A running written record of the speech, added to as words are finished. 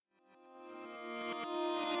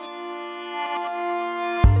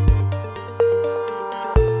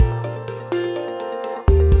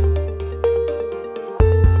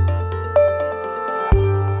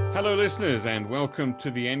listeners, and welcome to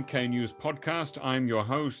the NK News podcast. I'm your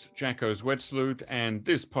host, Jacco Zwetsloot, and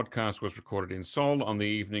this podcast was recorded in Seoul on the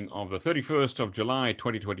evening of the 31st of July,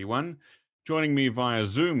 2021. Joining me via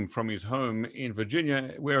Zoom from his home in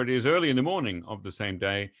Virginia, where it is early in the morning of the same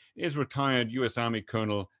day, is retired U.S. Army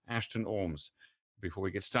Colonel Ashton Orms. Before we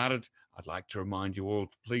get started, I'd like to remind you all,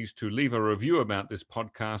 please, to leave a review about this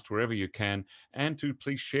podcast wherever you can, and to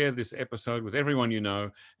please share this episode with everyone you know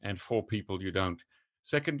and for people you don't.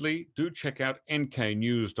 Secondly, do check out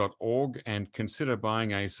nknews.org and consider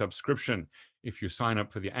buying a subscription. If you sign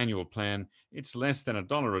up for the annual plan, it's less than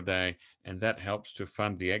 $1 a day, and that helps to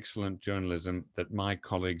fund the excellent journalism that my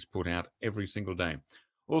colleagues put out every single day.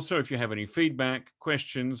 Also, if you have any feedback,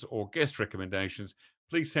 questions, or guest recommendations,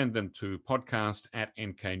 please send them to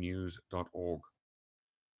podcast@nknews.org.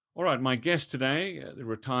 All right, my guest today, the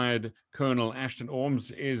retired Colonel Ashton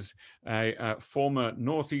Orms, is a former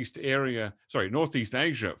Northeast Asia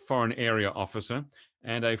Foreign Area Officer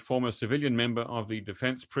and a former civilian member of the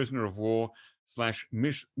Defense Prisoner of War /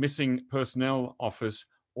 Missing Personnel Office,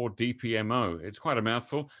 or DPMO. It's quite a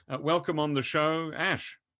mouthful. Welcome on the show,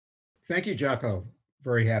 Ash. Thank you, Jacco.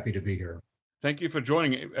 Very happy to be here. Thank you for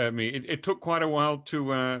joining me. It took quite a while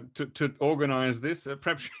to organize this.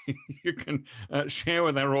 Perhaps you can share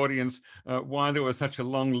with our audience why there was such a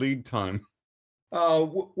long lead time.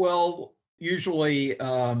 Well, usually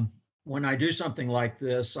when I do something like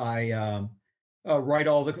this, I write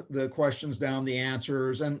all the questions down, the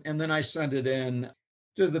answers, and then I send it in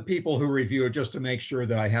to the people who review it just to make sure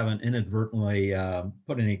that I haven't inadvertently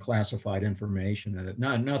put any classified information in it.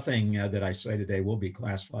 Nothing that I say today will be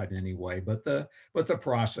classified in any way, but the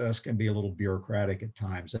process can be a little bureaucratic at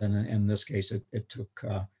times, and in this case, it took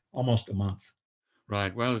almost a month.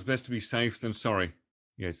 Right. Well, it's best to be safe than sorry.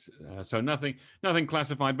 Yes. So nothing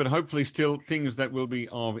classified, but hopefully still things that will be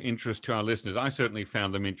of interest to our listeners. I certainly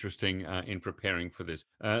found them interesting in preparing for this.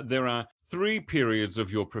 There are 3 periods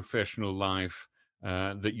of your professional life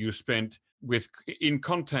that you spent in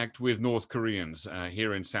contact with North Koreans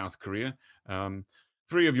here in South Korea.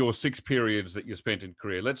 3 of your 6 periods that you spent in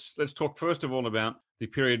Korea. Let's talk first of all about the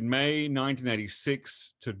period May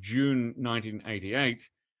 1986 to June 1988,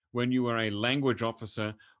 when you were a language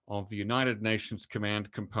officer of the United Nations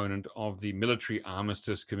Command component of the Military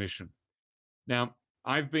Armistice Commission. Now,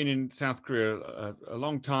 I've been in South Korea a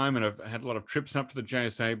long time, and I've had a lot of trips up to the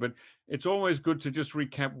JSA, but it's always good to just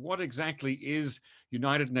recap what exactly is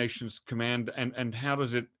United Nations Command and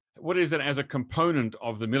what is it as a component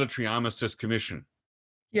of the Military Armistice Commission?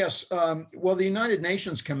 Yes, well, the United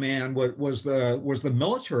Nations Command was the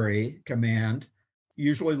military command,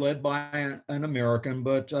 usually led by an American,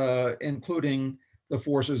 but including the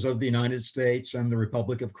forces of the United States and the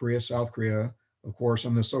Republic of Korea, South Korea, of course,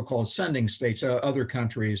 and the so-called sending states, other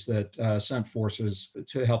countries that sent forces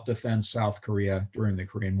to help defend South Korea during the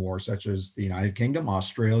Korean War, such as the United Kingdom,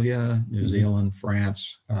 Australia, New Zealand,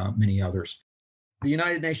 France, many others. The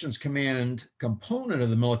United Nations Command component of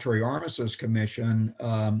the Military Armistice Commission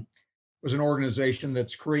was an organization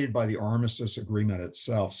that's created by the Armistice Agreement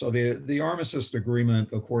itself. So the Armistice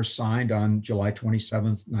Agreement, of course, signed on July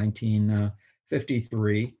 27th,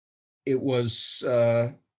 1953. It was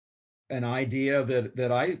an idea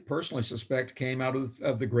that I personally suspect came out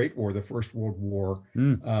of the Great War, the First World War,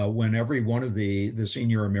 when every one of the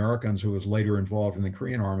senior Americans who was later involved in the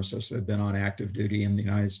Korean Armistice had been on active duty in the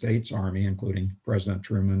United States Army, including President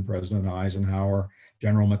Truman, President Eisenhower,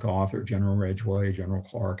 General MacArthur, General Ridgway, General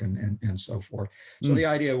Clark, and so forth. So the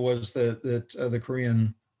idea was that the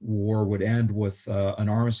Korean War would end with an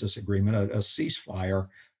armistice agreement, a ceasefire,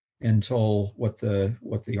 until what the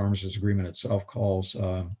Armistice Agreement itself calls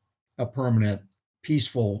a permanent,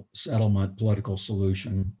 peaceful settlement political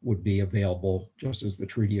solution would be available, just as the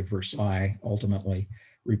Treaty of Versailles ultimately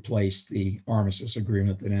replaced the Armistice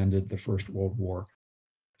Agreement that ended the First World War.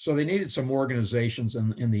 So they needed some organizations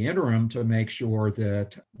in the interim to make sure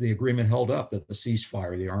that the agreement held up, that the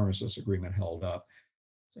ceasefire, the Armistice Agreement held up.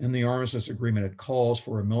 In the Armistice Agreement, it calls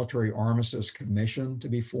for a military armistice commission to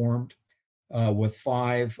be formed with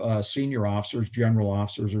 5 senior officers, general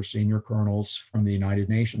officers or senior colonels from the United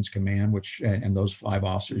Nations Command, and those 5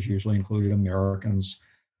 officers usually included Americans,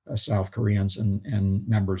 South Koreans, and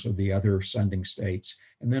members of the other sending states.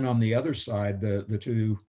 And then on the other side, the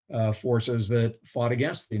 2 forces that fought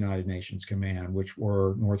against the United Nations Command, which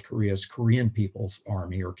were North Korea's Korean People's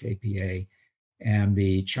Army, or KPA, and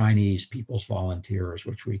the Chinese People's Volunteers,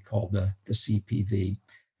 which we called the CPV.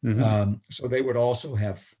 So they would also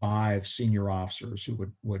have 5 senior officers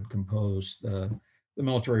who would compose the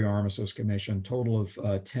Military Armistice Commission, total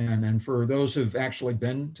of 10. And for those who've actually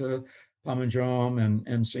been to Panmunjom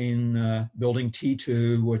and seen Building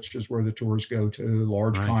T2, which is where the tours go to,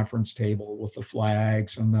 large Right. conference table with the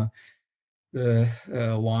flags and the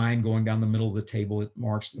line going down the middle of the table that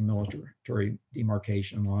marks the military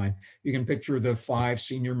demarcation line. You can picture the 5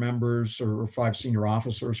 senior members or 5 senior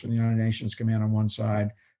officers from the United Nations Command on one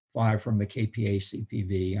side, 5 from the KPA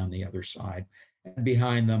CPV on the other side. And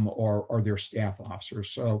behind them are their staff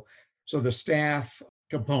officers. So the staff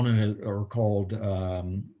component are called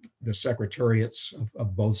the secretariats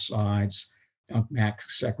of both sides, MAC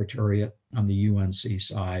Secretariat on the UNC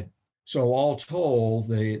side. So all told,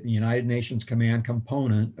 the United Nations Command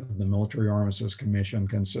component of the Military Armistice Commission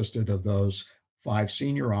consisted of those 5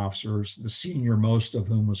 senior officers, the senior most of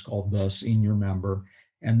whom was called the senior member,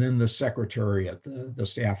 and then the secretariat, the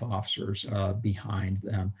staff officers behind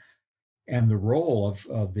them. And the role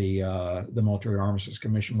of the Military Armistice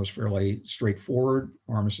Commission was fairly straightforward.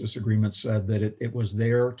 Armistice Agreement said that it was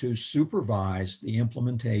there to supervise the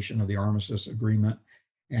implementation of the Armistice Agreement,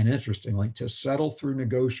 and interestingly, to settle through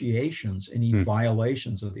negotiations any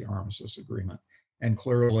violations of the Armistice Agreement. And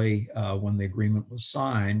clearly, when the agreement was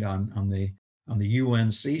signed on the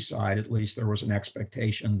UNC side, at least, there was an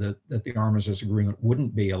expectation that the Armistice Agreement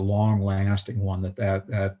wouldn't be a long-lasting one,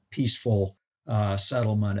 that peaceful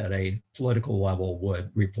settlement at a political level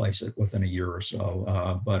would replace it within a year or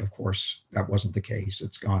so. But of course, that wasn't the case.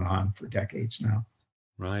 It's gone on for decades now.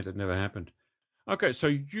 Right, it never happened. Okay, so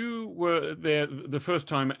you were there the first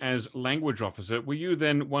time as language officer. Were you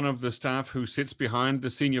then one of the staff who sits behind the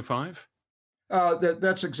senior 5?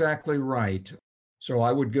 That's exactly right. So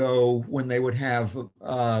I would go when they would have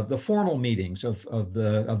the formal meetings of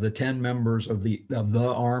the 10 members of the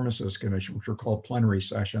Armistice Commission, which are called plenary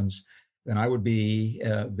sessions. Then I would be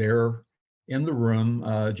there in the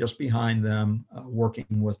room just behind them, working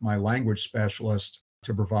with my language specialist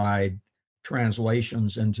to provide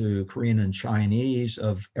translations into Korean and Chinese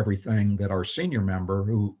of everything that our senior member,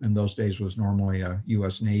 who in those days was normally a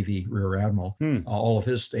U.S. Navy Rear Admiral, all of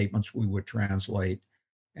his statements we would translate.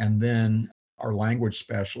 And then our language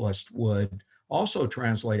specialist would also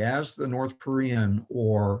translate as the North Korean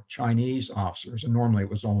or Chinese officers. And normally it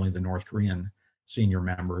was only the North Korean senior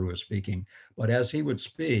member who was speaking. But as he would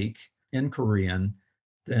speak in Korean,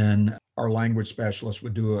 then our language specialist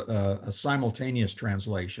would do a simultaneous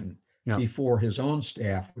translation before his own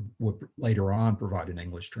staff would later on provide an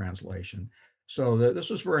English translation. So this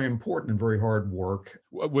was very important and very hard work.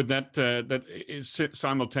 Would that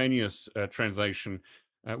simultaneous translation,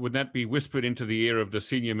 would that be whispered into the ear of the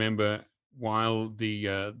senior member while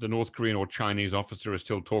the North Korean or Chinese officer is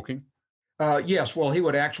still talking? Yes, well, he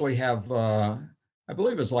would actually have, I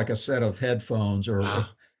believe it was like a set of headphones, or it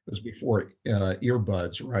was before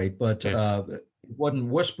earbuds, right? But yes. It wasn't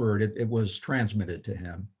whispered, it was transmitted to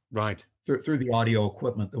him. Right. Through the audio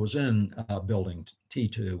equipment that was in Building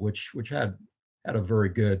T2, which had a very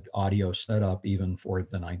good audio setup even for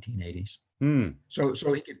the 1980s.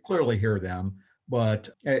 So he could clearly hear them, but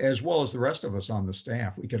as well as the rest of us on the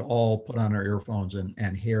staff, we could all put on our earphones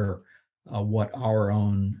and hear what our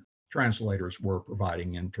own translators were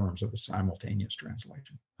providing in terms of the simultaneous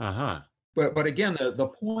translation. But again,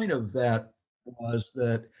 the point of that was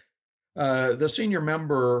that the senior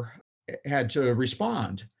member had to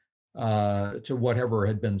respond to whatever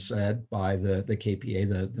had been said by the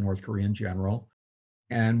KPA, the North Korean general,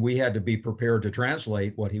 and we had to be prepared to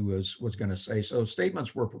translate what he was going to say. So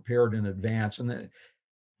statements were prepared in advance, and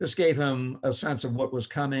this gave him a sense of what was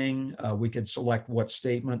coming. We could select what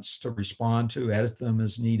statements to respond to, edit them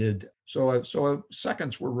as needed. So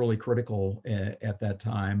seconds were really critical at that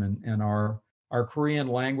time, and our Korean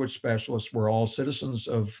language specialists were all citizens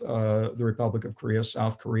of the Republic of Korea,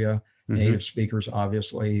 South Korea, native speakers,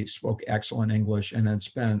 obviously, spoke excellent English, and had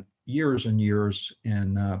spent years and years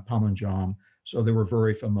in Panmunjom. So they were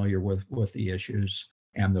very familiar with the issues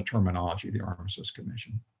and the terminology of the Armistice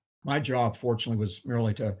Commission. My job, fortunately, was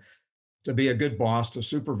merely to be a good boss, to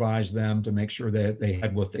supervise them, to make sure that they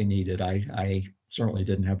had what they needed. I certainly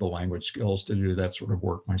didn't have the language skills to do that sort of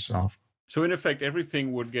work myself. So in effect,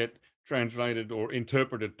 everything would get translated or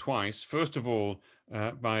interpreted twice. First of all,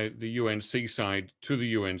 by the UNC side to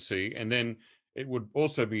the UNC, and then it would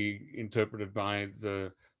also be interpreted by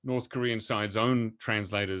the North Korean side's own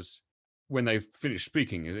translators when they finished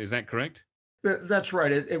speaking. Is that correct? That's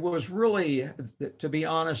right. It was really, to be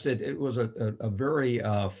honest, it was a very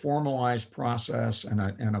formalized process and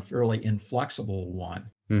a fairly inflexible one.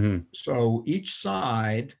 So each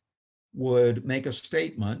side would make a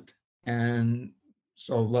statement, and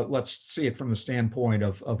so let's see it from the standpoint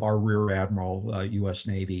of our Rear Admiral, U.S.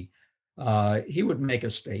 Navy. He would make a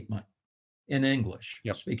statement in English,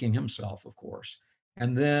 speaking himself, of course.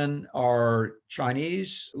 And then our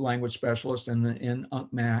Chinese language specialist in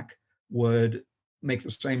UNCMAC would make the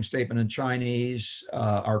same statement in Chinese.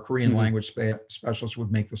 Our Korean Hmm. language specialist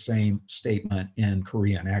would make the same statement in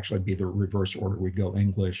Korean. Actually, it'd be the reverse order. We'd go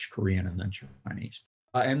English, Korean, and then Chinese.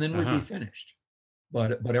 And then we'd be Uh-huh. finished.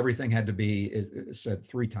 But everything had to be said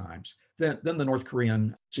 3 times. Then the North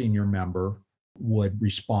Korean senior member would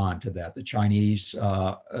respond to that. The Chinese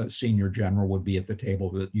senior general would be at the table,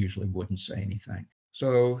 but usually wouldn't say anything.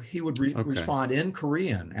 So he would Okay. respond in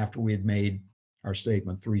Korean after we had made our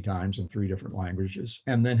statement 3 times in 3 different languages.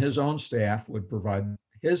 And then his own staff would provide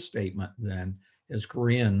his statement then. His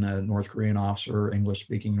Korean, North Korean officer, English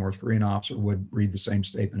speaking North Korean officer would read the same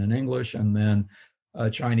statement in English, and then a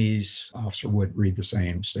Chinese officer would read the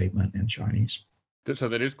same statement in Chinese. So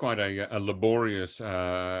that is quite a laborious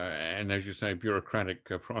and, as you say, bureaucratic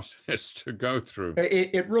process to go through.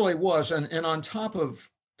 It really was, and on top of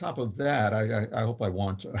that, I hope I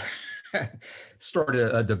won't start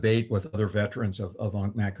a debate with other veterans of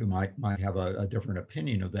UNCMAC who might have a different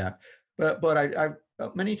opinion of that. But I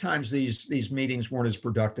many times these meetings weren't as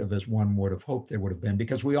productive as one would have hoped they would have been,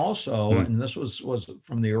 because we also, Mm. and this was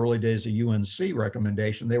from the early days of UNC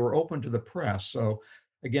recommendation, they were open to the press. So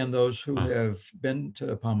again, those who Ah, have been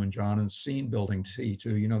to Panmunjom and seen Building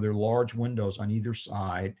T2, there are large windows on either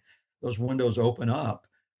side. Those windows open up.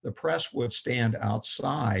 The press would stand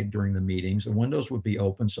outside during the meetings. The windows would be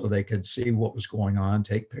open so they could see what was going on,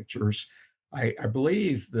 take pictures. I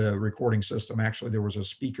believe the recording system, actually, there was a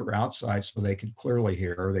speaker outside so they could clearly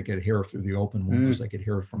hear. They could hear through the open windows. mm. They could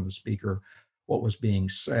hear from the speaker what was being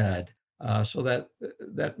said. So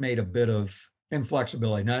that made a bit of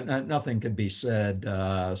inflexibility. Nothing could be said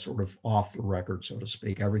sort of off the record, so to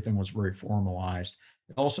speak. Everything was very formalized.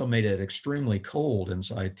 It also made it extremely cold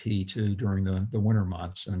inside T2 during the winter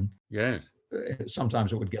months. And Yes.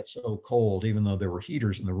 sometimes it would get so cold, even though there were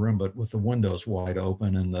heaters in the room, but with the windows wide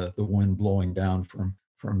open and the wind blowing down from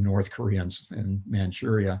North Koreans in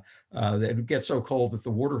Manchuria, it would get so cold that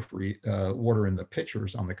the water in the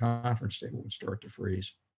pitchers on the conference table would start to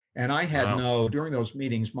freeze. And I had Wow. during those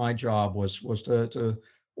meetings, my job was to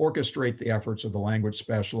orchestrate the efforts of the language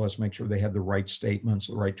specialists, make sure they had the right statements,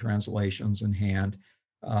 the right translations in hand.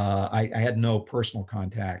 I had no personal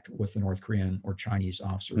contact with the North Korean or Chinese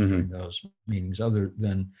officers Hmm. during those meetings, other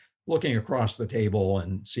than looking across the table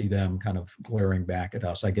and see them kind of glaring back at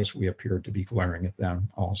us. I guess we appeared to be glaring at them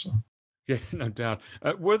also. Yeah, no doubt.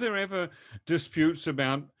 Were there ever disputes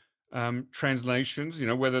about translations?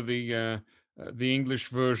 Whether the English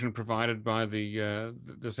version provided by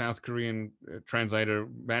the South Korean translator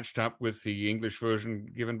matched up with the English version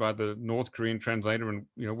given by the North Korean translator, and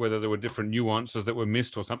whether there were different nuances that were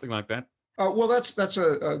missed or something like that? Well, that's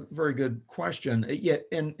a very good question. Yet,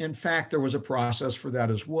 in fact, there was a process for that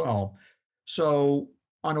as well. So,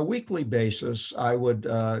 on a weekly basis, I would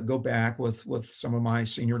go back with some of my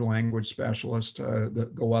senior language specialists,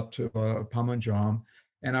 go up to Panmunjom,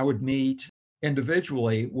 and I would meet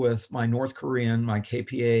individually with my North Korean, my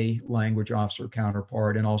KPA language officer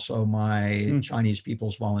counterpart, and also my Mm. Chinese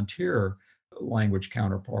People's Volunteer language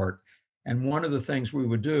counterpart. And one of the things we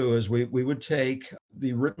would do is we would take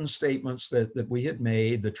the written statements that we had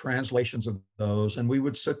made, the translations of those, and we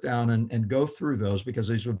would sit down and go through those, because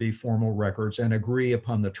these would be formal records, and agree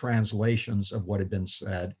upon the translations of what had been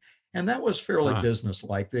said. And that was fairly Ah,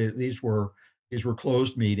 businesslike. These were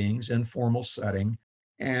closed meetings, informal setting,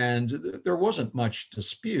 and there wasn't much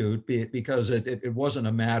dispute, because it wasn't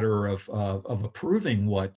a matter of approving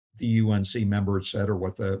what the UNC member had said or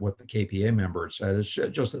what the KPA member had said. It's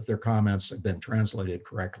just that their comments had been translated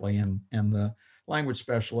correctly, and the language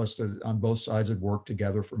specialists on both sides had worked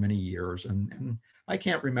together for many years, and I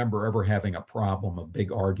can't remember ever having a problem, a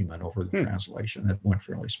big argument over the hmm. translation. It went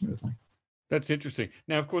fairly smoothly. That's interesting.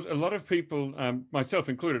 Now, of course, a lot of people, myself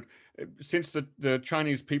included, since the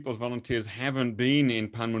Chinese People's Volunteers haven't been in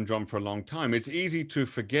Panmunjom for a long time, it's easy to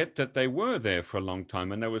forget that they were there for a long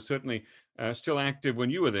time, and they were certainly still active when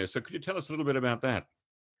you were there. So, could you tell us a little bit about that?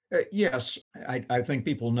 Yes, I think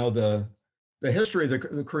people know the history of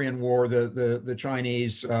the Korean War. The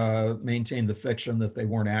Chinese maintained the fiction that they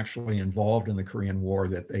weren't actually involved in the Korean War,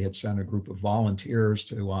 that they had sent a group of volunteers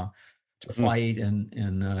to Mm. fight,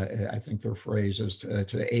 and I think their phrase is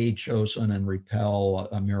to aid Chosun and repel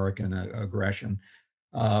American aggression.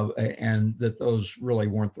 And that those really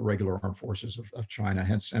weren't the regular armed forces of China.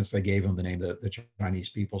 Hence they gave them the name the Chinese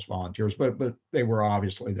People's Volunteers. But they were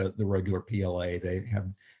obviously the regular PLA. They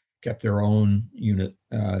had kept their own unit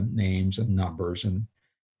names and numbers,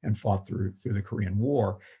 and fought through the Korean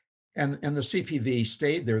War. And the CPV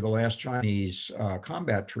stayed there. The last Chinese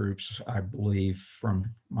combat troops, I believe, from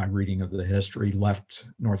my reading of the history, left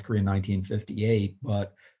North Korea in 1958,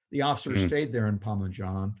 but the officers stayed there in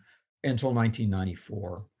Panmunjom until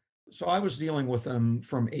 1994. So I was dealing with them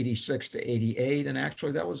from 86 to 88, and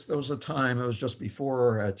actually that was a time. It was just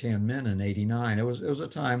before Tiananmen in 89. It was a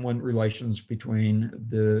time when relations between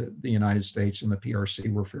the United States and the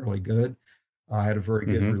PRC were fairly good. I had a very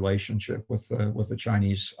good relationship with the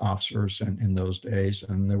Chinese officers in those days,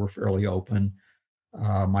 and they were fairly open.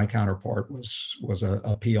 My counterpart was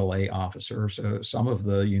a PLA officer, so some of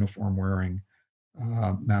the uniform wearing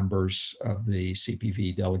members of the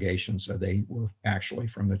CPV delegation said they were actually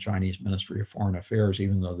from the Chinese Ministry of Foreign Affairs,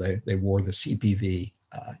 even though they wore the CPV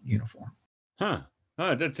uniform. Huh.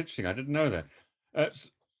 Oh, that's interesting. I didn't know that.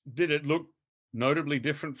 Did it look notably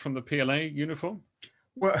different from the PLA uniform?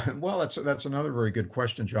 Well, that's another very good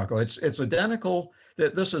question, Jocko. It's identical.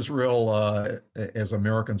 That this is real, as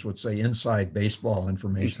Americans would say, inside baseball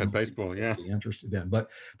information. Inside baseball, yeah. Be interested in, but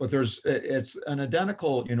it's an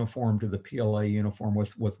identical uniform to the PLA uniform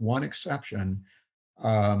with one exception.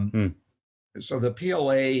 So the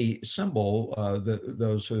PLA symbol,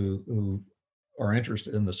 those who are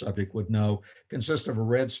interested in the subject would know, consists of a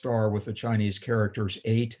red star with the Chinese characters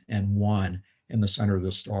 8 and 1 in the center of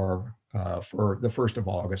the star for the 1st of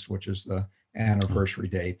August, which is the anniversary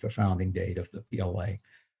date, the founding date of the PLA.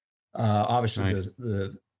 Obviously, right.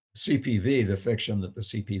 The CPV, the fiction that the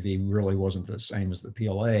CPV really wasn't the same as the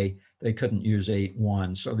PLA, they couldn't use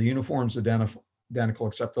 8-1. So the uniform's identical,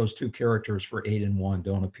 except those two characters for 8 and 1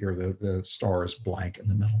 don't appear. The star is blank in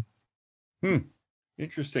the middle.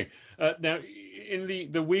 Interesting. Now,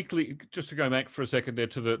 in the weekly, just to go back for a second there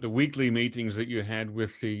to the weekly meetings that you had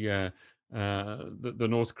with the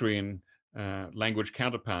North Korean language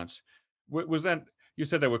counterparts, was that, you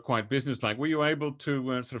said they were quite businesslike. Were you able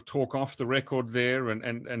to sort of talk off the record there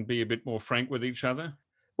and be a bit more frank with each other?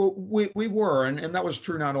 Well, we were, and that was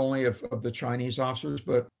true not only of the Chinese officers,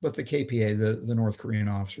 but the KPA, the North Korean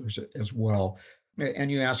officers as well. And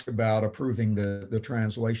you ask about approving the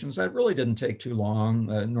translations. That really didn't take too long.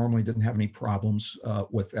 Normally didn't have any problems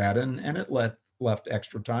with that, and it left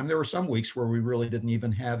extra time. There were some weeks where we really didn't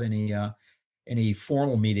even have any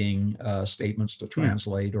formal meeting statements to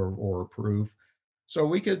translate or approve. So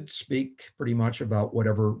we could speak pretty much about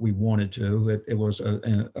whatever we wanted to. It was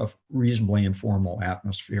a reasonably informal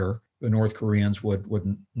atmosphere. The North Koreans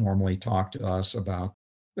wouldn't normally talk to us about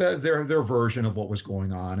their version of what was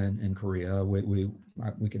going on in Korea. We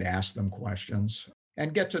could ask them questions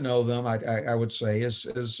and get to know them. I would say as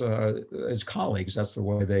colleagues. That's the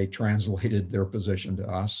way they translated their position to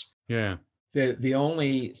us. Yeah. The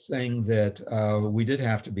only thing that we did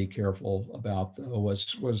have to be careful about, though,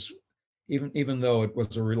 was even though it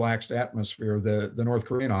was a relaxed atmosphere, the North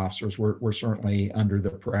Korean officers were certainly under the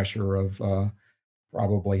pressure of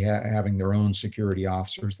probably having their own security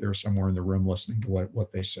officers there somewhere in the room listening to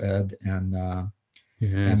what they said, and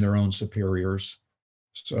their own superiors.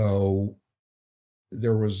 So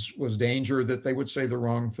there was danger that they would say the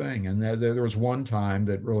wrong thing. And there was one time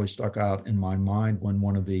that really stuck out in my mind when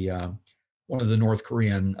one of the North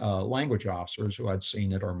Korean language officers, who I'd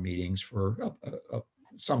seen at our meetings for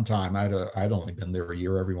some time. I'd only been there a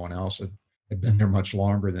year. Everyone else had been there much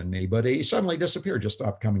longer than me, but he suddenly disappeared, just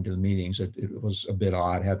stopped coming to the meetings. It was a bit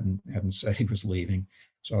odd. Hadn't said he was leaving.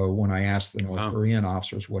 So when I asked the North Korean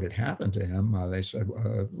officers what had happened to him, they said,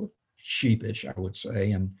 sheepish, I would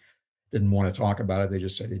say, and didn't want to talk about it. They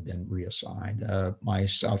just said he'd been reassigned. My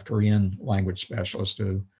South Korean language specialists,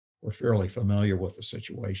 who were fairly familiar with the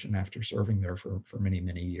situation after serving there for many,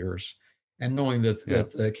 many years, and knowing that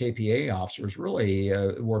the KPA officers really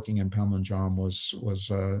working in Panmunjom was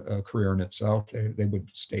a career in itself. They would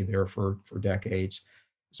stay there for decades.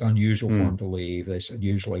 It's unusual for them to leave. They said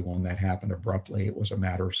usually when that happened abruptly, it was a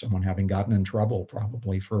matter of someone having gotten in trouble,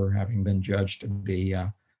 probably for having been judged to be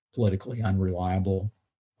politically unreliable,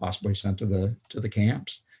 possibly sent to the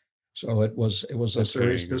camps. So it was a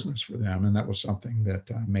serious business for them, and that was something that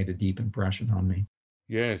made a deep impression on me.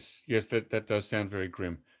 Yes, that does sound very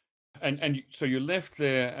grim. And so you left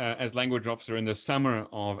there as language officer in the summer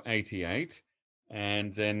of '88,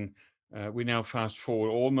 and then we now fast forward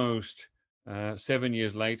almost 7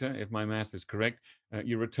 years later, if my math is correct.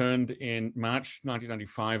 You returned in March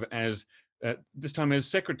 1995 as this time as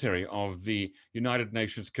secretary of the United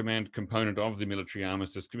Nations Command Component of the Military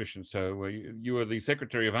Armistice Commission. So you were the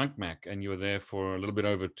secretary of UNCMAC, and you were there for a little bit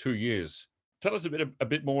over 2 years. Tell us a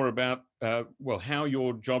bit more about how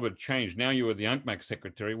your job had changed. Now you were the UNCMAC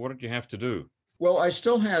secretary. What did you have to do? Well, I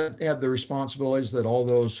still had the responsibilities that all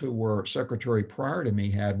those who were secretary prior to me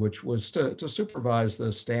had, which was to supervise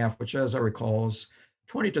the staff, which, as I recall, is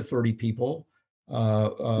 20 to 30 people,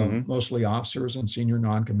 Hmm. mostly officers and senior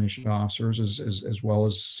non-commissioned officers, as well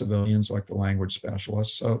as civilians like the language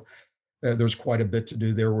specialists. So there's quite a bit to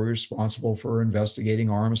do there. We're responsible for investigating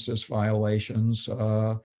armistice violations,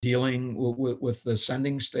 dealing with the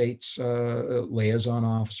sending states, liaison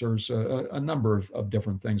officers, a number of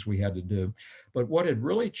different things we had to do. But what had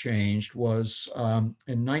really changed was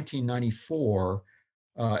in 1994,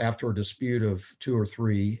 after a dispute of 2 or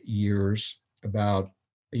 3 years about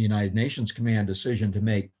a United Nations command decision to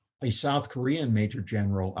make a South Korean major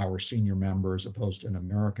general our senior member as opposed to an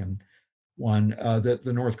American one, that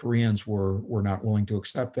the North Koreans were not willing to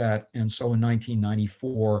accept that, and so in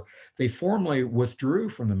 1994 they formally withdrew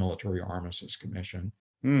from the Military Armistice Commission.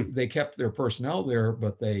 Mm. They kept their personnel there,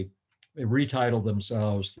 but they retitled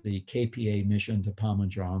themselves the KPA Mission to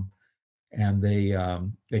Panmunjom, and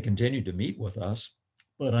they continued to meet with us,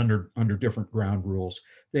 but under different ground rules.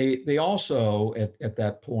 They also at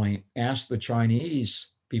that point asked the Chinese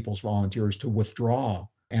People's Volunteers to withdraw,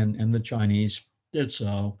 and the Chinese did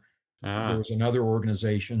so. There Ah. was another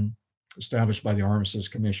organization established by the Armistice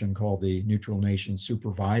Commission called the Neutral Nations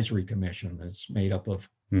Supervisory Commission that's made up of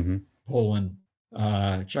Hmm. Poland,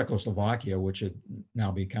 Czechoslovakia, which had now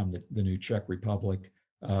become the new Czech Republic,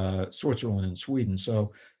 Switzerland, and Sweden.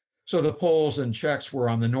 So the Poles and Czechs were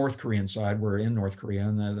on the North Korean side. We're in North Korea,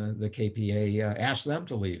 and the KPA asked them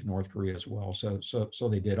to leave North Korea as well. So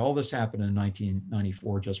they did. All this happened in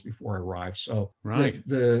 1994, just before I arrived. So Right.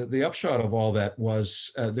 the upshot of all that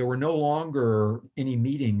was there were no longer any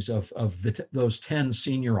meetings of those 10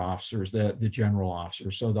 senior officers, the general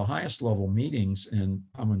officers. So the highest level meetings in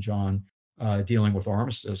Panmunjom dealing with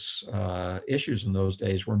armistice issues in those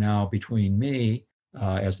days were now between me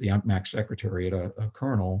as the UNCMAC secretary at a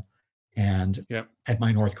colonel and Yeah. at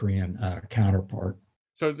my North Korean counterpart.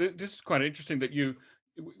 So this is quite interesting that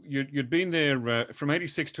you'd been there from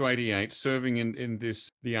 86 to 88, serving in this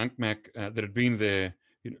the UNCMAC that had been there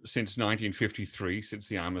since 1953, since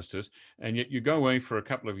the armistice, and yet you go away for a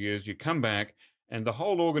couple of years, you come back, and the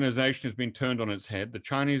whole organization has been turned on its head. The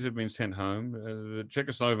Chinese have been sent home, the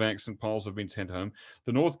Czechoslovaks and Poles have been sent home.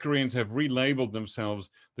 The North Koreans have relabeled themselves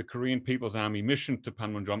the Korean People's Army Mission to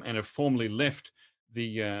Panmunjom and have formally left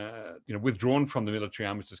the withdrawn from the Military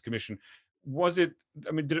Armistice Commission. Was it,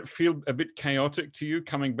 I mean, did it feel a bit chaotic to you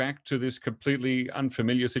coming back to this completely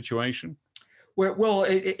unfamiliar situation? Well,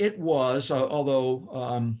 it was,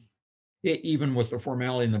 although even with the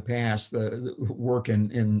formality in the past, the work in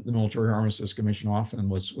the Military Armistice Commission often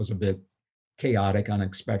was a bit chaotic,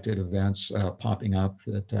 unexpected events popping up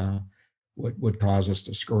that would cause us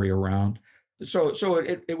to scurry around. So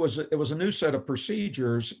it was a new set of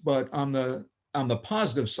procedures, but on the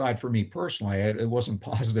positive side for me personally, it wasn't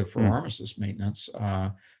positive for Mm. armistice maintenance.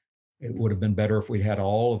 It would have been better if we'd had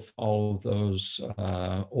all of those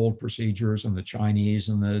old procedures and the Chinese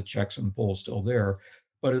and the Czechs and Poles still there.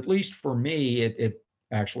 But at least for me, it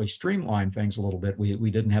actually streamlined things a little bit.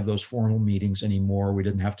 We didn't have those formal meetings anymore. We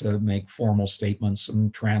didn't have to make formal statements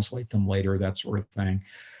and translate them later, that sort of thing.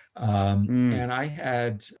 Mm. And I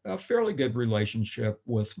had a fairly good relationship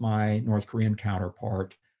with my North Korean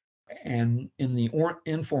counterpart. And in the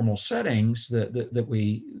informal settings that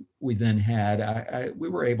we then had, we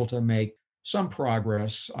were able to make some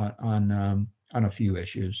progress on a few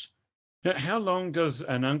issues. Now, how long does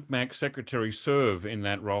an UNCMAC secretary serve in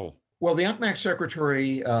that role? Well, the UNCMAC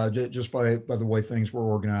secretary, just by the way things were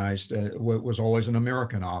organized, was always an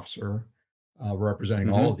American officer representing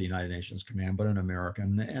all of Hmm. the United Nations Command, but an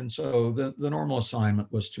American. And so the normal assignment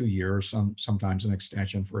was 2 years, sometimes an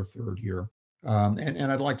extension for a third year.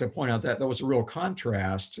 And I'd like to point out that that was a real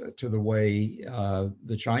contrast to the way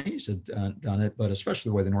the Chinese had done it, but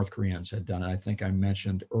especially the way the North Koreans had done it. I think I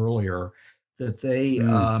mentioned earlier that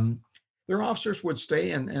Mm. their officers would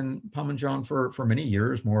stay in Panmunjom for many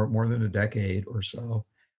years, more than a decade or so,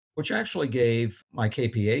 which actually gave my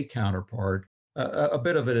KPA counterpart a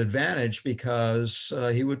bit of an advantage because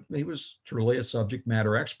he was truly a subject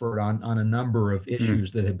matter expert on a number of Mm.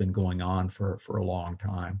 issues that had been going on for a long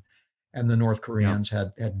time. And the North Yeah. Koreans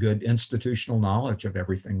had good institutional knowledge of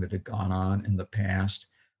everything that had gone on in the past.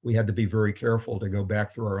 We had to be very careful to go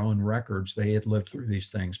back through our own records. They had lived through these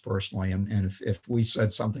things personally. And if we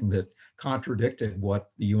said something that contradicted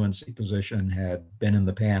what the UNC position had been in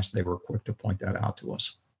the past, they were quick to point that out to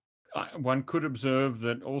us. One could observe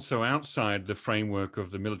that also outside the framework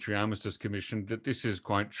of the Military Armistice Commission, that this is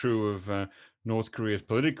quite true of North Korea's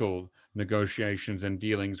political negotiations and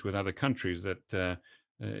dealings with other countries, that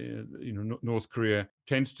North Korea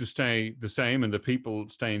tends to stay the same, and the people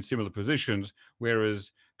stay in similar positions,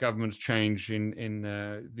 whereas governments change in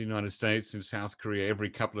the United States and South Korea every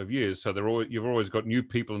couple of years. So you've always got new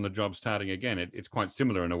people in the job starting again. It's quite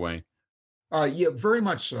similar in a way. Yeah, very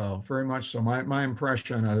much so. Very much so. My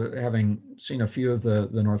impression, having seen a few of the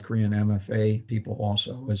North Korean MFA people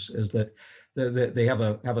also, is that they have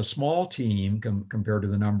a small team compared to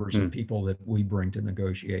the numbers of people that we bring to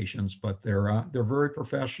negotiations, but they're very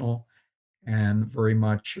professional and very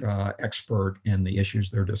much expert in the issues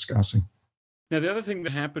they're discussing. Now, the other thing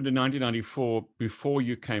that happened in 1994, before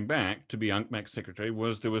you came back to be UNCMAC secretary,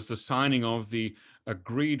 was there was the signing of the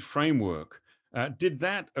agreed framework. Did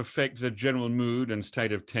that affect the general mood and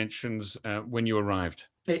state of tensions when you arrived?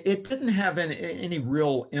 It didn't have any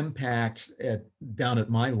real impact down at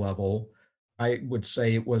my level. I would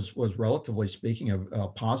say it was relatively speaking a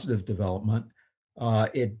positive development.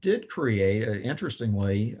 It did create,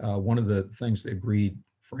 interestingly, one of the things the agreed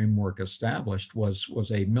framework established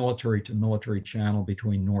was a military to military channel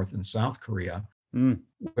between North and South Korea,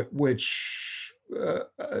 which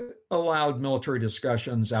allowed military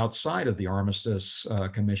discussions outside of the Armistice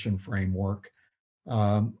Commission framework.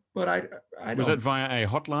 But I don't. Was it via a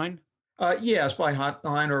hotline? Yes, by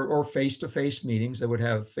hotline or face-to-face meetings. They would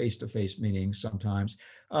have face-to-face meetings sometimes.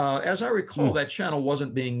 As I recall, that channel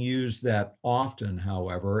wasn't being used that often,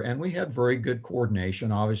 however, and we had very good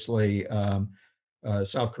coordination. Obviously,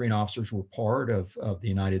 South Korean officers were part of the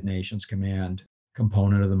United Nations Command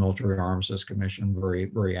component of the Military Armistice Commission, very,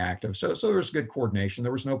 very active. So there was good coordination.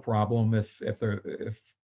 There was no problem if the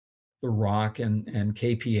ROC and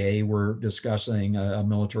KPA were discussing a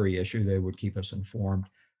military issue, they would keep us informed.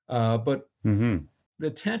 But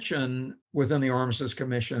the tension within the Armistice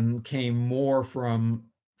Commission came more from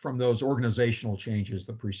those organizational changes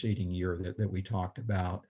the preceding year that we talked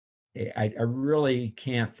about. I really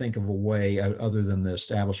can't think of a way other than the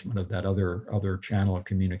establishment of that other channel of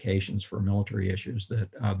communications for military issues that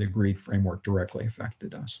the agreed framework directly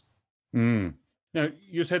affected us. Now,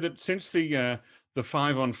 you said that since the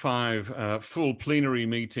 5-on-5 full plenary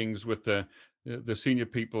meetings with the senior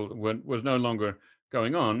people was no longer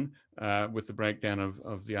going on with the breakdown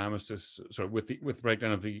of the armistice, with the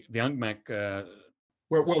breakdown of the UNCMAC.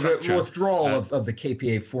 Well, the withdrawal of the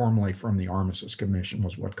KPA formally from the Armistice Commission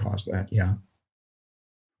was what caused that. Yeah.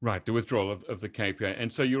 Right, the withdrawal of the KPA,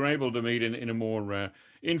 and so you're able to meet in a more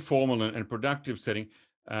informal and productive setting,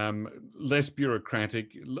 less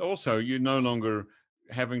bureaucratic. Also, you're no longer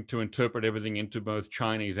having to interpret everything into both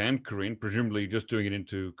Chinese and Korean, presumably just doing it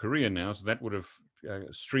into Korean now. So that would have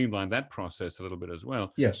streamlined that process a little bit as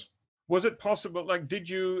well. Yes. Was it possible, did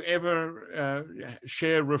you ever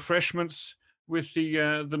share refreshments with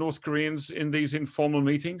the North Koreans in these informal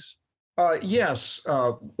meetings? Yes.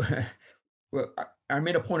 Well, I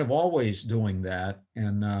made a point of always doing that.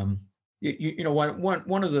 And,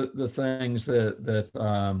 one of the things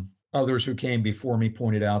that others who came before me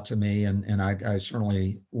pointed out to me, and I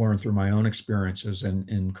certainly learned through my own experiences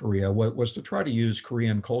in Korea, was to try to use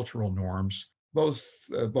Korean cultural norms, both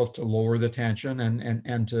to lower the tension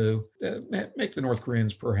and to make the North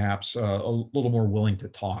Koreans perhaps a little more willing to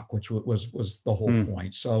talk, which was the whole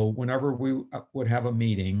point. So whenever we would have a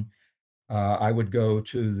meeting, I would go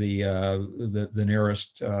to the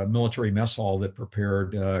nearest military mess hall that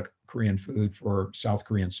prepared Korean food for South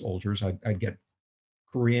Korean soldiers. I'd get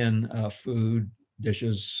Korean food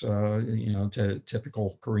dishes, to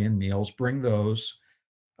typical Korean meals. Bring those.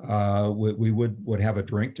 We would have a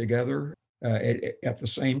drink together at the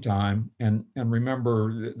same time. And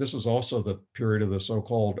remember, this is also the period of the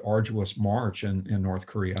so-called arduous march in North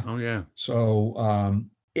Korea. Oh yeah. So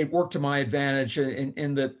it worked to my advantage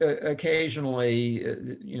in that occasionally,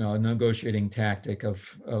 a negotiating tactic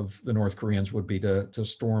of the North Koreans would be to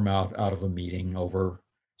storm out of a meeting over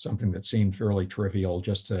something that seemed fairly trivial,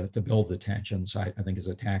 just to build the tensions, I think, is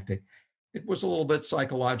a tactic. It was a little bit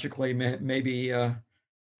psychologically maybe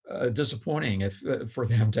disappointing for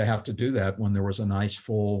them to have to do that when there was a nice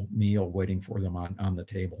full meal waiting for them on the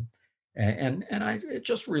table. And it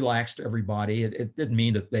just relaxed everybody. It didn't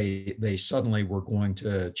mean that they suddenly were going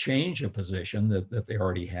to change a position that they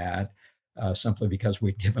already had simply because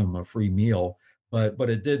we'd give them a free meal. But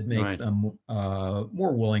it did make them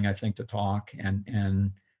more willing, I think, to talk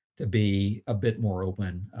and to be a bit more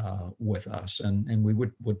open with us. And we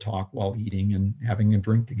would talk while eating and having a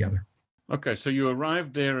drink together. Okay, so you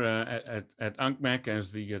arrived there at UNCMAC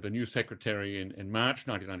as the new secretary in March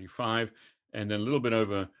 1995, and then a little bit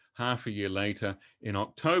over half a year later, in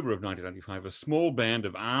October of 1995, a small band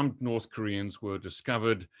of armed North Koreans were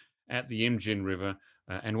discovered at the Imjin River,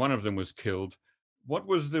 and one of them was killed. What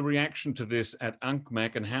was the reaction to this at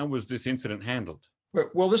UNCMAC, and how was this incident handled?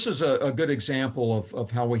 Well, this is a good example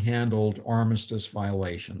of how we handled armistice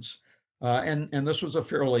violations. And this was a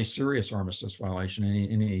fairly serious armistice violation.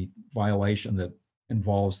 Any violation that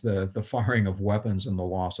involves the firing of weapons and the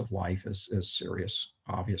loss of life is serious,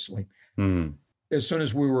 obviously. Mm. As soon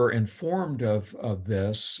as we were informed of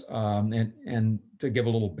this, and to give a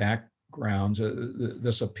little background,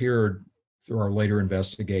 this appeared through our later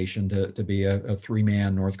investigation to be a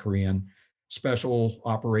three-man North Korean special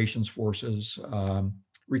operations forces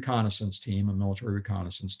reconnaissance team, a military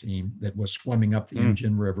reconnaissance team that was swimming up the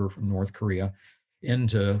Imjin River from North Korea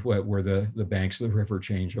into where the banks of the river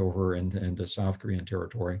change over into South Korean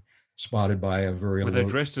territory, spotted by a very Were they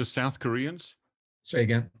dressed as South Koreans? Say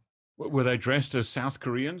again? Were they dressed as South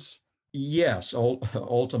Koreans? Yes,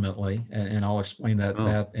 ultimately, and I'll explain that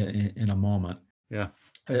in a moment. Yeah.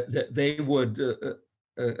 They would,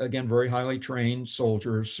 again, very highly trained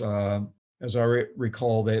soldiers. As I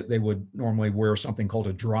recall, they would normally wear something called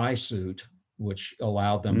a dry suit, which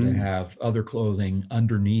allowed them to have other clothing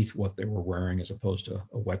underneath what they were wearing as opposed to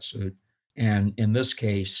a wetsuit. And in this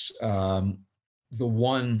case, the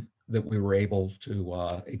one that we were able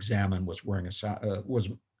to examine was wearing was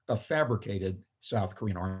a fabricated South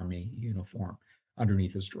Korean Army uniform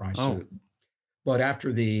underneath his dry suit. But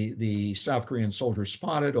after the South Korean soldiers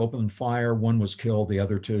spotted, opened fire, one was killed, the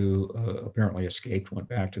other two apparently escaped, went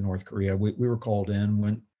back to North Korea. We were called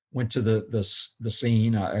in, went to the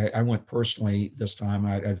scene. I went personally this time.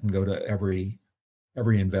 I didn't go to every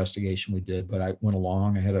investigation we did, but I went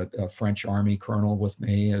along. I had a French Army colonel with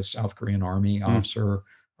me, a South Korean Army officer,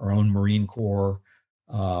 our own Marine Corps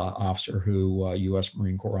officer, who U.S.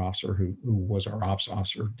 Marine Corps officer, who was our ops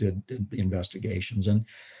officer, did the investigations. And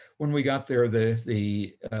when we got there,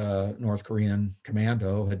 the North Korean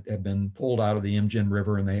commando had been pulled out of the Imjin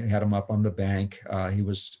River, and they had him up on the bank. He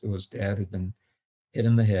was dead, had been hit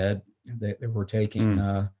in the head. They were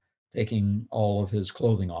taking all of his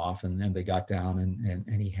clothing off, and they got down,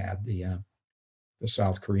 and he had the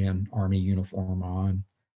South Korean Army uniform on.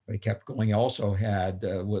 They kept going. He also had,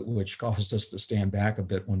 which caused us to stand back a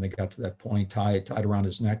bit when they got to that point, tied around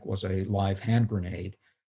his neck was a live hand grenade.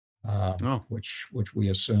 Which we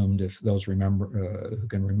assumed, if those who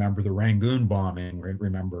can remember the Rangoon bombing,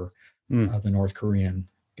 remember the North Korean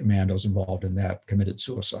commandos involved in that committed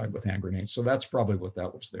suicide with hand grenades. So that's probably what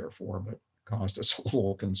that was there for, but caused us a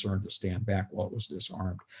little concern to stand back while it was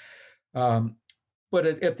disarmed. But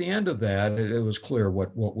at the end of that, it was clear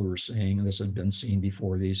what we were seeing. This had been seen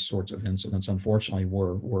before. These sorts of incidents, unfortunately,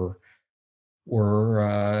 were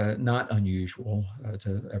not unusual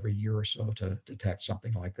to every year or so to detect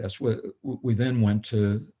something like this. We then went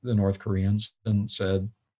to the North Koreans and said,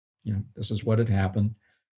 this is what had happened,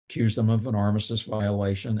 accused them of an armistice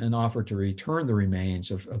violation, and offered to return the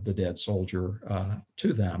remains of the dead soldier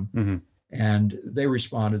to them. Mm-hmm. And they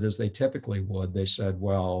responded as they typically would. They said,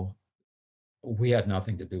 well, we had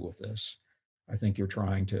nothing to do with this. I think you're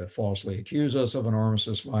trying to falsely accuse us of an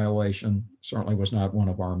armistice violation. Certainly was not one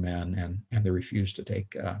of our men, and they refused to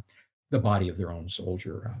take the body of their own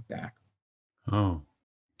soldier back. Oh,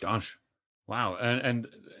 gosh. Wow. And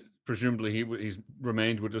presumably his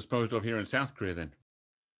remains were disposed of here in South Korea then?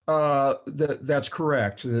 That's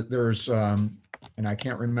correct. There's, and I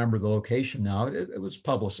can't remember the location now. It was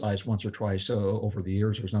publicized once or twice over the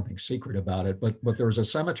years. There's nothing secret about it, but there was a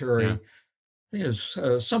cemetery. Yeah. I think it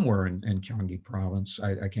was somewhere in Gyeonggi province.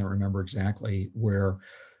 I can't remember exactly where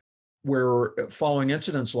following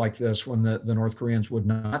incidents like this, when the North Koreans would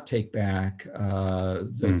not take back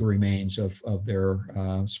the remains of their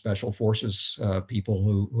special forces people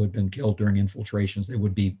who had been killed during infiltrations, they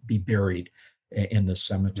would be buried in the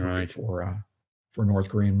cemetery for North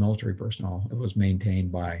Korean military personnel. It was maintained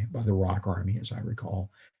by the ROK Army, as I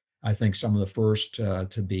recall. I think some of the first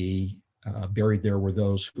to be buried there were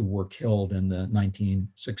those who were killed in the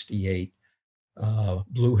 1968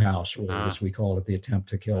 Blue House raid, as we call it, the attempt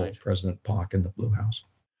to kill President Park in the Blue House.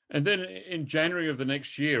 And then in January of the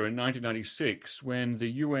next year, in 1996, when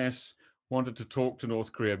the US wanted to talk to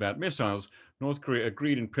North Korea about missiles, North Korea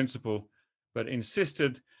agreed in principle, but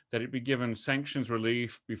insisted that it be given sanctions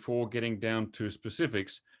relief before getting down to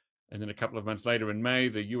specifics. And then a couple of months later in May,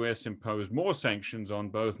 the US imposed more sanctions on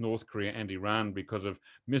both North Korea and Iran because of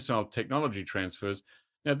missile technology transfers.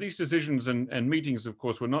 Now, these decisions and meetings, of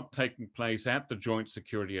course, were not taking place at the Joint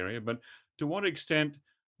Security Area, but to what extent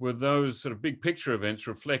were those sort of big picture events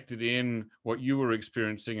reflected in what you were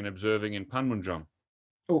experiencing and observing in Panmunjom?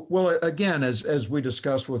 Well, again, as we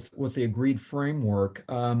discussed with the agreed framework,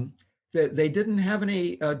 they didn't have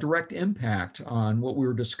any direct impact on what we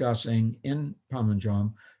were discussing in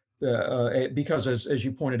Panmunjom. because as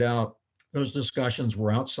you pointed out, those discussions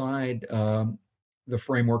were outside the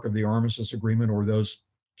framework of the armistice agreement or those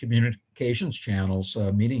communications channels,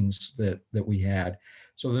 meetings that we had.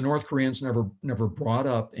 So the North Koreans never brought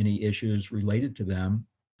up any issues related to them.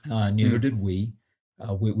 Neither did we.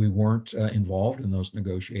 We weren't involved in those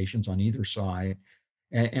negotiations on either side.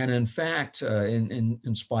 And in fact,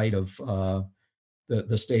 in spite of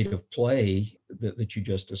the state of play that you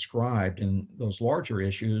just described and those larger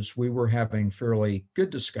issues, we were having fairly good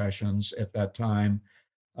discussions at that time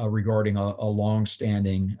regarding a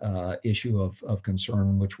long-standing issue of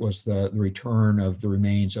concern, which was the return of the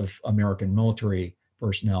remains of American military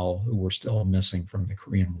personnel who were still missing from the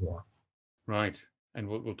Korean War. Right. And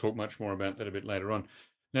we'll talk much more about that a bit later on.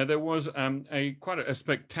 Now, there was quite a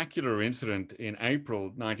spectacular incident in April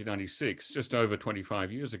 1996, just over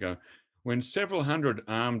 25 years ago, when several hundred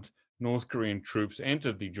armed North Korean troops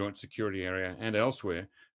entered the Joint Security Area and elsewhere,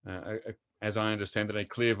 as I understand it, a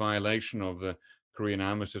clear violation of the Korean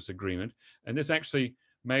Armistice Agreement. And this actually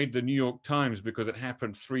made the New York Times because it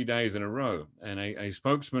happened 3 days in a row. And a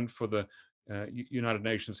spokesman for the United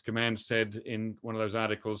Nations Command said in one of those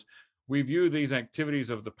articles, "We view these activities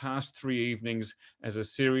of the past 3 evenings as a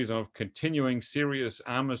series of continuing serious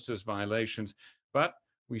armistice violations, but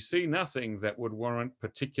we see nothing that would warrant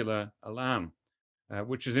particular alarm,"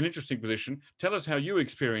 which is an interesting position. Tell us how you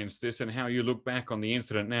experienced this and how you look back on the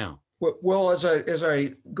incident now. Well, as I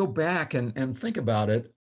go back and think about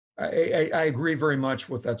it, I agree very much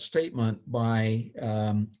with that statement by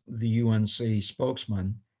the UNC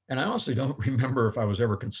spokesman. And I honestly don't remember if I was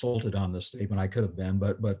ever consulted on this statement. I could have been,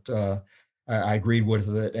 but I agreed with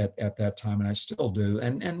it at that time, and I still do.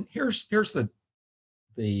 And here's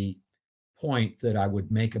the point that I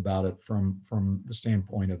would make about it from the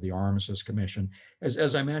standpoint of the Armistice Commission.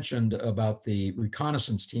 As I mentioned about the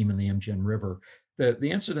reconnaissance team in the Imjin River,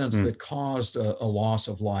 the incidents that caused a loss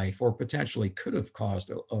of life or potentially could have caused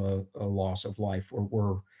a loss of life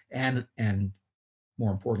were and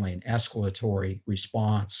more importantly, an escalatory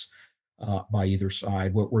response by either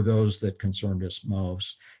side. What were those that concerned us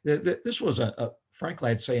most? This was frankly,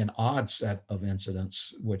 I'd say an odd set of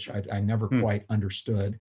incidents, which I never quite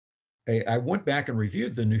understood. I went back and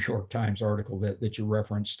reviewed the New York Times article that you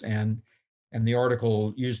referenced, and the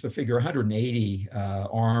article used the figure 180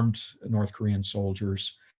 armed North Korean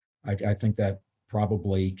soldiers. I think that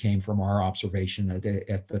probably came from our observation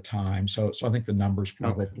at the time. So I think the number's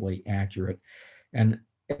probably accurate. And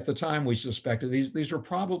at the time, we suspected these were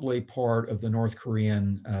probably part of the North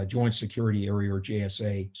Korean Joint Security Area, or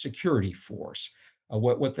JSA, security force.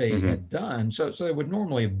 What they had done, so they would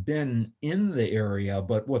normally have been in the area,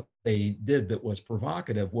 but what they did that was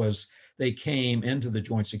provocative was they came into the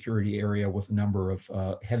Joint Security Area with a number of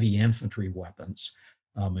heavy infantry weapons,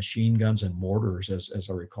 machine guns and mortars, as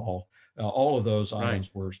I recall. All of those items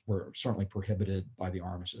were certainly prohibited by the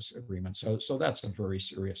Armistice Agreement. So that's a very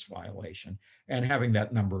serious violation. And having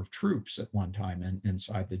that number of troops at one time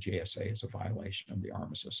inside the JSA is a violation of the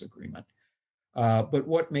Armistice Agreement. But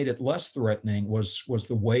what made it less threatening was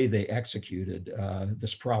the way they executed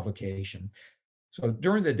this provocation. So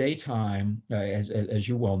during the daytime, as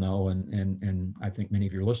you well know, and I think many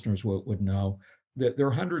of your listeners would know, that there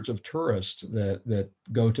are hundreds of tourists that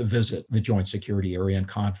go to visit the Joint Security Area and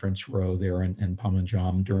Conference Row there in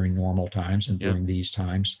Panmunjom during normal times and during these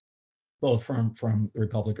times, both from the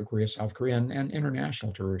Republic of Korea, South Korea, and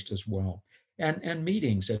international tourists as well, and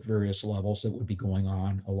meetings at various levels that would be going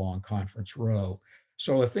on along Conference Row.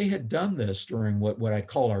 So if they had done this during what I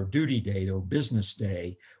call our duty day or business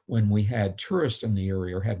day, when we had tourists in the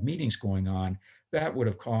area or had meetings going on, that would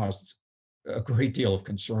have caused a great deal of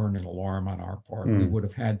concern and alarm on our part. We would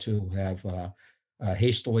have had to have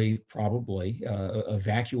hastily, probably,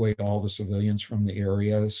 evacuate all the civilians from the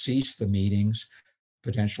area, cease the meetings,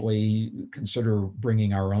 potentially consider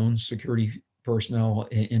bringing our own security personnel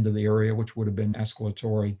into the area, which would have been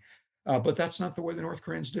escalatory. But that's not the way the North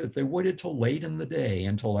Koreans did it. They waited till late in the day,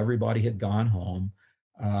 until everybody had gone home,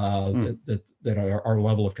 that our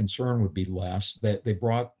level of concern would be less. That they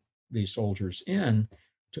brought these soldiers in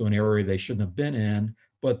to an area they shouldn't have been in,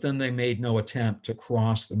 but then they made no attempt to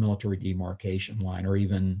cross the military demarcation line, or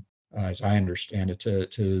even, as I understand it,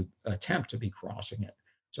 to attempt to be crossing it.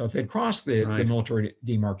 So if they'd crossed the military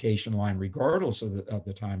demarcation line, regardless of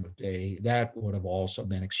the time of day, that would have also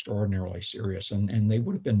been extraordinarily serious, and they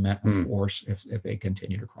would have been met with force if they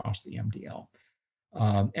continued to cross the MDL.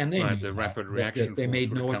 And they the rapid reaction they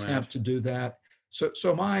made no attempt to do that.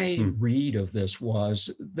 So my read of this was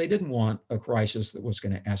they didn't want a crisis that was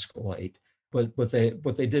going to escalate, but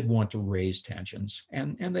they did want to raise tensions,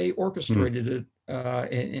 and they orchestrated it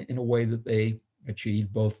in a way that they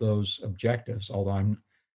achieved both those objectives, although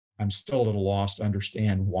I'm still a little lost to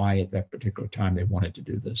understand why at that particular time they wanted to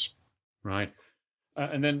do this. Right.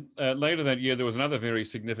 And then later that year, there was another very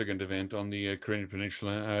significant event on the Korean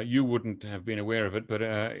Peninsula. You wouldn't have been aware of it, but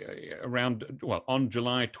on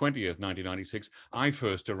July 20th, 1996, I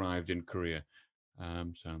first arrived in Korea.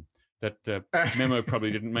 So that memo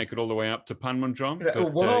probably didn't make it all the way up to Panmunjom,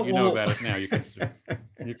 but you know about it now. You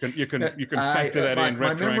can factor that in retroactively.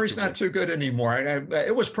 My memory's not too good anymore.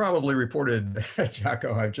 It was probably reported,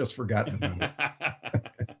 Jocko. I've just forgotten about it.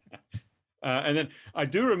 And then I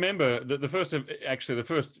do remember that the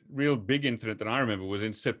first real big incident that I remember was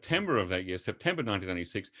in September of that year, September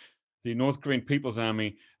 1996. The North Korean People's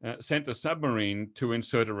Army sent a submarine to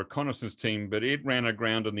insert a reconnaissance team, but it ran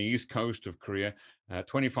aground on the east coast of Korea.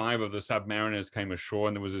 25 of the submariners came ashore,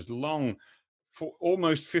 and there was this long,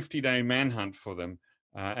 almost 50-day manhunt for them.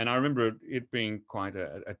 And I remember it being quite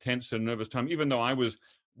a tense and nervous time, even though I was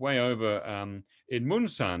way over in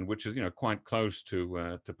Munsan, which is quite close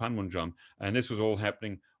to Panmunjom, and this was all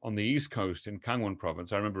happening on the east coast in Gangwon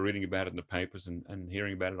province. I remember reading about it in the papers and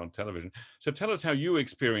hearing about it on television. So tell us how you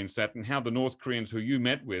experienced that and how the North Koreans who you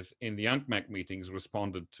met with in the UNCMAC meetings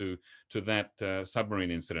responded to that submarine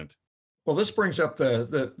incident. Well, this brings up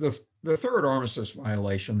the third armistice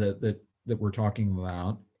violation that we're talking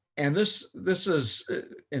about, and this is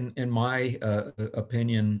in my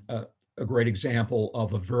opinion. A great example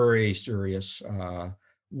of a very serious,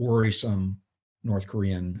 worrisome North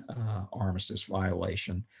Korean armistice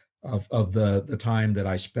violation of the time that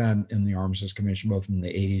I spent in the Armistice Commission, both in the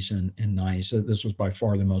 80s and 90s. This was by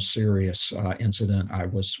far the most serious incident I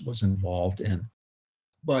was involved in.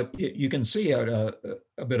 But you can see a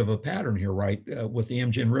bit of a pattern here, right? With the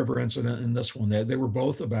Imjin River incident and this one, they were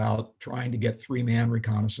both about trying to get 3-man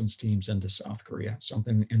reconnaissance teams into South Korea,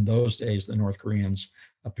 something in those days the North Koreans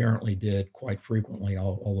apparently did quite frequently,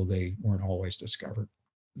 although they weren't always discovered.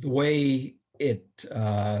 The way it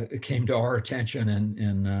came to our attention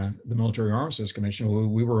in the Military Armistice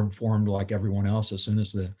Commission, we were informed like everyone else as soon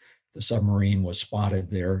as the submarine was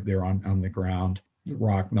spotted there on the ground. The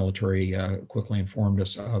ROK military quickly informed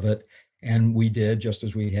us of it. And we did, just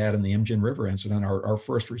as we had in the Imjin River incident, our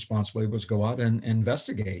first responsibility was go out and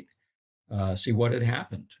investigate, see what had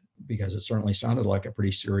happened, because it certainly sounded like a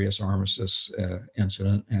pretty serious armistice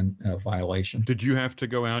incident and violation. Did you have to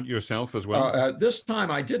go out yourself as well? This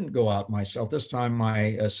time I didn't go out myself. This time my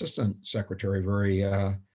assistant secretary,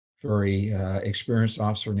 very experienced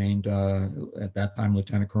officer named, at that time,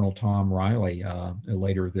 Lieutenant Colonel Tom Riley,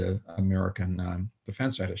 later the American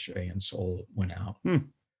Defense Attaché in Seoul, went out.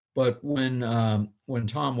 But when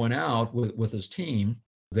Tom went out with his team,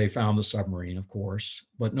 they found the submarine, of course,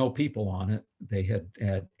 but no people on it. They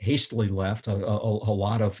had hastily left a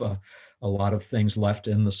lot of things left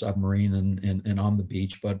in the submarine and on the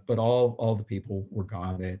beach, but all the people were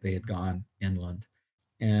gone. They had gone inland.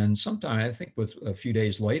 And sometime, I think with a few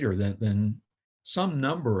days later, then some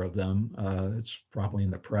number of them, it's probably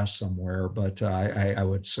in the press somewhere, but I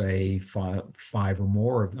would say five or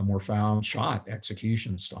more of them were found shot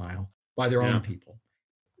execution style by their own people,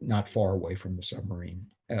 not far away from the submarine.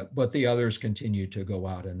 But the others continued to go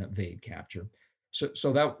out and evade capture.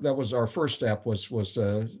 So that was our first step, was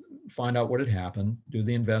to find out what had happened, do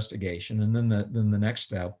the investigation, and then the next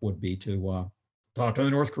step would be to talk to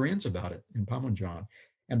the North Koreans about it in Panmunjom.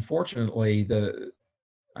 And fortunately,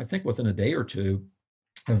 I think within a day or two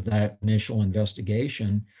of that initial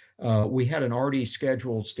investigation, we had an already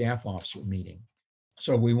scheduled staff officer meeting.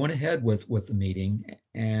 So we went ahead with the meeting,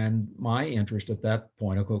 and my interest at that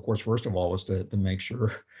point, of course, first of all, was to make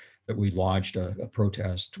sure that we lodged a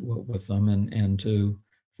protest with them and to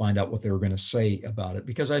find out what they were going to say about it,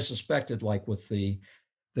 because I suspected, like with the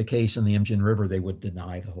case in the Imjin River, they would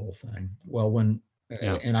deny the whole thing. Well,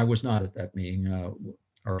 and I was not at that meeting.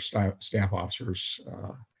 Our staff officers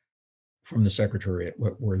from the Secretariat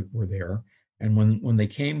were there. And when they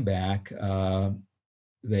came back,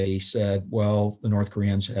 they said, well, the North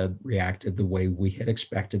Koreans had reacted the way we had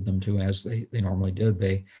expected them to, as they normally did.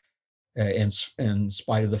 They, in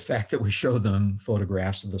spite of the fact that we showed them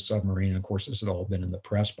photographs of the submarine, and of course this had all been in the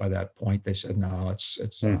press by that point, they said, no, it's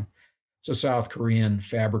a South Korean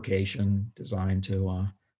fabrication designed to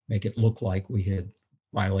make it look like we had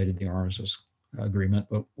violated the armistice agreement,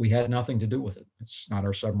 but we had nothing to do with it. It's not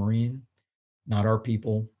our submarine, not our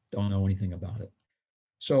people, don't know anything about it.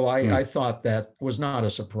 So I thought that was not a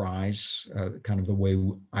surprise, kind of the way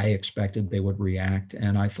I expected they would react.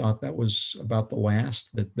 And I thought that was about the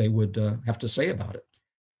last that they would have to say about it.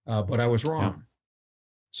 But I was wrong.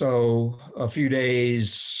 So a few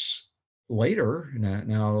days later,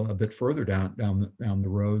 now a bit further down the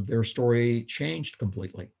road, their story changed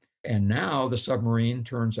completely. And now the submarine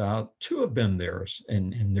turns out to have been theirs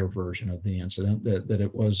in their version of the incident, that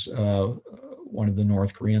it was one of the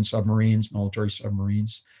North Korean submarines, military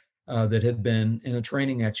submarines, that had been in a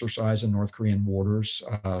training exercise in North Korean waters,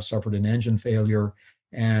 suffered an engine failure,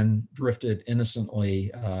 and drifted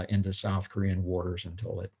innocently into South Korean waters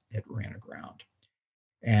until it ran aground.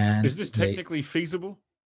 Is And this technically feasible?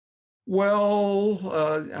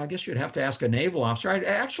 well, I guess you'd have to ask a naval officer.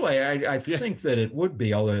 I think that it would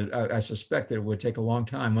be, although I suspect that it would take a long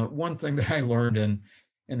time. One thing that I learned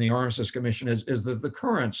in the Armistice Commission is that the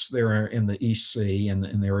currents there in the East Sea and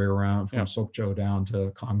in the area around from Sokcho down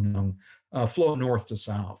to Gangneung flow north to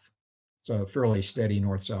south. It's a fairly steady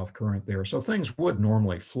north-south current there. So things would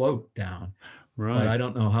normally float down. Right. But I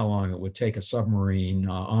don't know how long it would take a submarine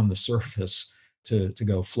on the surface to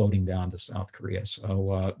go floating down to South Korea.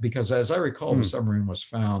 So because as I recall, the submarine was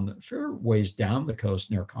found a fair ways down the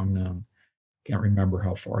coast near Gangneung. Can't remember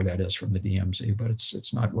how far that is from the DMZ, but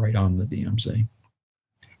it's not right on the DMZ.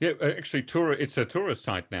 Yeah, actually, it's a tourist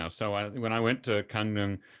site now. So when I went to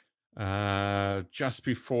Gangneung just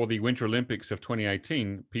before the Winter Olympics of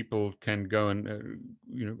 2018, people can go and,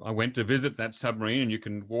 I went to visit that submarine, and you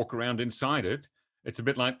can walk around inside it. It's a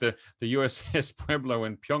bit like the USS Pueblo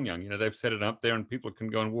in Pyongyang. They've set it up there, and people can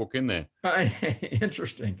go and walk in there.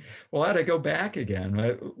 Interesting. Well, I had to go back again.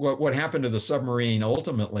 What happened to the submarine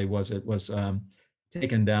ultimately was it was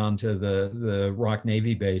taken down to the ROK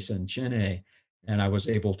Navy base in Chinhae, and I was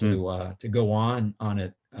able to go on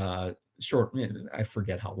it short. I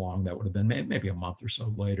forget how long that would have been, maybe a month or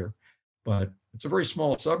so later. But it's a very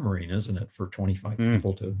small submarine, isn't it, for 25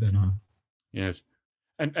 people to have been on? Yes.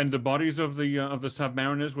 And the bodies of the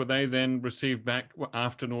submariners, were they then received back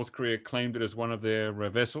after North Korea claimed it as one of their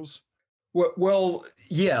vessels? Well,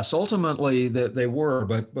 yes, ultimately they were,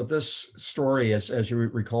 but this story, as you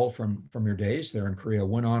recall from your days there in Korea,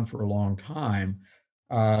 went on for a long time.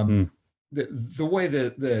 The way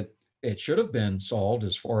that it should have been solved,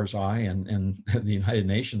 as far as I and the United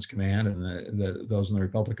Nations Command and those in the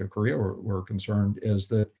Republic of Korea were concerned, is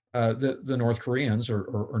that the North Koreans,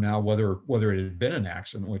 or now whether it had been an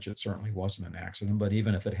accident, which it certainly wasn't an accident, but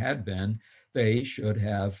even if it had been, they should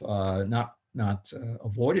have not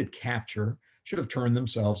avoided capture, should have turned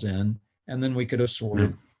themselves in, and then we could have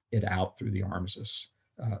sorted it out through the armistice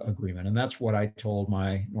agreement. And that's what I told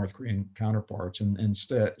my North Korean counterparts, and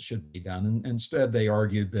instead should be done. And instead, they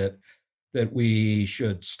argued that we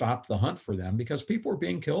should stop the hunt for them because people were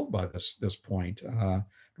being killed by this point.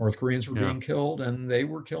 North Koreans were being killed, and they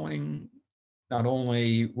were killing not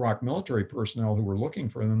only ROK military personnel who were looking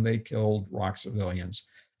for them, they killed ROK civilians.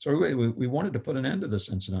 So we wanted to put an end to this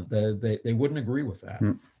incident. They wouldn't agree with that.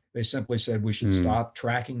 They simply said we should stop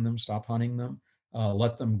tracking them, stop hunting them,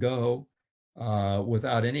 let them go,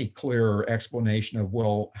 without any clear explanation of,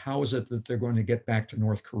 well, how is it that they're going to get back to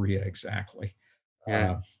North Korea exactly?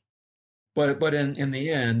 But in the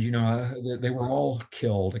end, they were all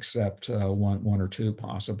killed except one or two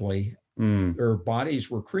possibly. Their bodies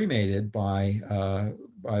were cremated by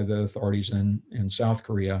the authorities in South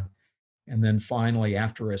Korea, and then finally,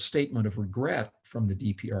 after a statement of regret from the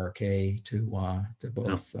DPRK to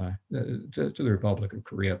both to the Republic of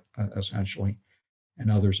Korea, essentially, and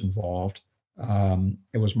others involved,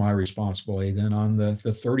 it was my responsibility then on the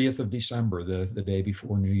 30th of December, the day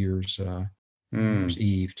before New Year's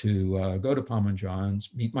Eve, to go to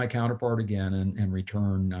Panmunjom, meet my counterpart again, and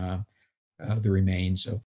return the remains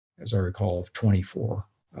of, as I recall, of 24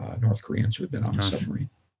 North Koreans who had been on the submarine.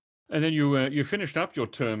 And then you finished up your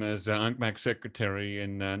term as UNCMAC secretary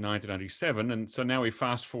in 1997, and so now we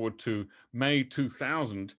fast forward to May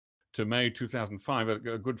 2000 to May 2005, a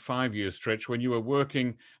good 5-year stretch when you were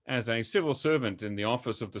working as a civil servant in the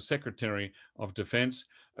Office of the Secretary of Defense,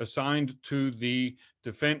 assigned to the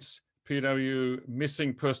Defense PW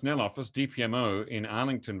Missing Personnel Office, DPMO, in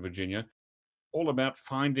Arlington, Virginia, all about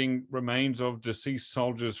finding remains of deceased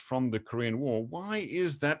soldiers from the Korean War. Why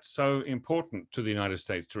is that so important to the United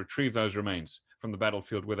States to retrieve those remains from the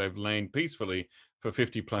battlefield where they've lain peacefully for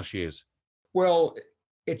 50 plus years? Well,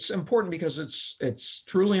 it's important because it's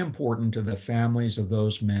truly important to the families of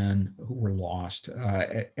those men who were lost.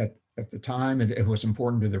 At the time, it was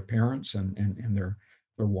important to their parents and their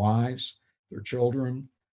wives, their children,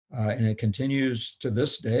 and it continues to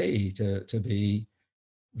this day to be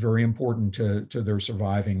very important to their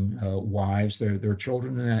surviving wives, their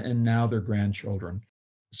children, and now their grandchildren.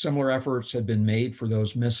 Similar efforts had been made for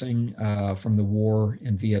those missing from the war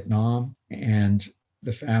in Vietnam, and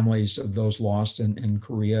the families of those lost in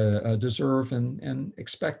Korea deserve and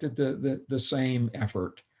expected the same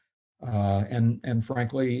effort. and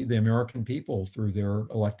frankly, the American people through their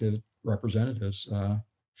elected representatives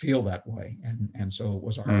feel that way. And so it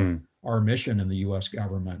was our mission in the U.S.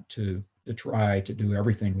 government to try to do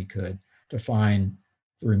everything we could to find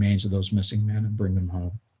the remains of those missing men and bring them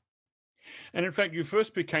home. And in fact, you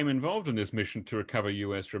first became involved in this mission to recover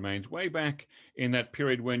U.S. remains way back in that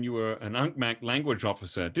period when you were an UNCMAC language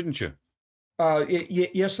officer, didn't you?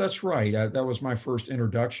 Yes, that's right. That was my first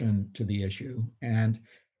introduction to the issue. And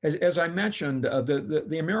as I mentioned,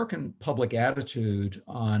 the American public attitude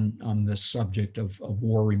on this subject of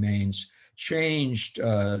war remains changed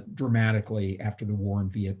dramatically after the war in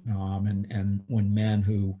Vietnam, and when men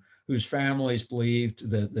whose families believed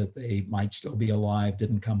that they might still be alive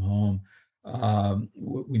didn't come home.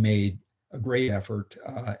 We made a great effort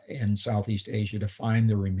in Southeast Asia to find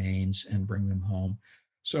the remains and bring them home.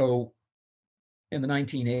 So in the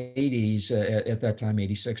 1980s, at that time,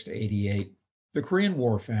 86 to 88, the Korean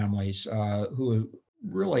War families who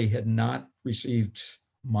really had not received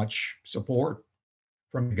much support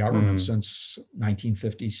from the government since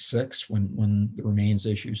 1956, when the remains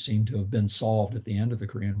issue seemed to have been solved at the end of the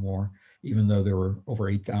Korean War, even though there were over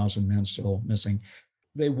 8,000 men still missing.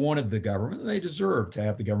 They wanted the government, they deserved to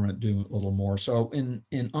have the government do a little more. So in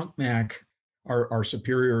UNCMAC, our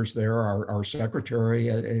superiors there, our secretary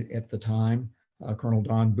at the time, Colonel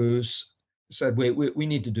Don Boos, said, we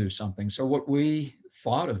need to do something. So what we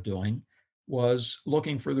thought of doing was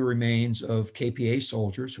looking for the remains of KPA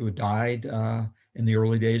soldiers who had died in the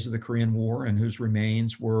early days of the Korean War and whose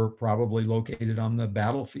remains were probably located on the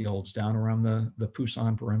battlefields down around the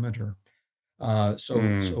Pusan perimeter.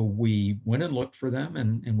 So we went and looked for them,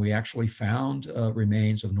 and we actually found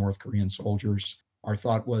remains of North Korean soldiers. Our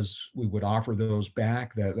thought was we would offer those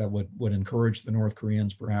back. That would encourage the North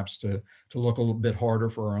Koreans perhaps to look a little bit harder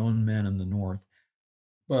for our own men in the North.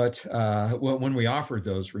 But when we offered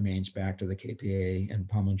those remains back to the KPA and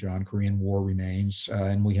Panmunjom Korean War remains,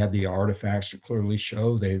 and we had the artifacts to clearly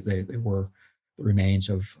show they were the remains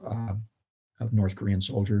of North Korean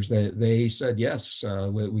soldiers, they said, yes,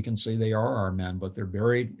 we can see they are our men, but they're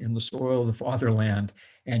buried in the soil of the fatherland,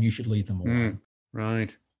 and you should leave them alone.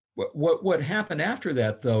 Right. What happened after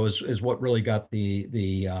that, though, is what really got the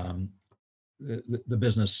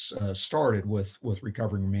business started with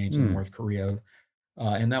recovering remains in North Korea.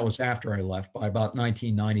 And that was after I left. By about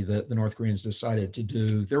 1990, the North Koreans decided to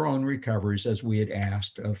do their own recoveries, as we had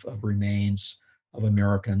asked, of remains of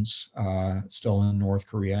Americans still in North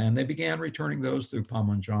Korea. And they began returning those through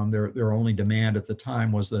Panmunjom. Their only demand at the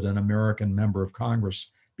time was that an American member of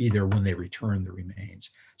Congress be there when they returned the remains.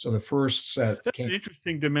 So the first set That's an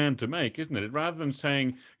interesting demand to make, isn't it? Rather than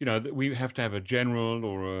saying, that we have to have a general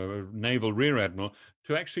or a naval rear admiral,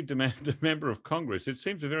 to actually demand a member of Congress. It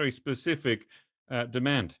seems a very specific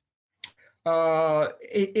demand.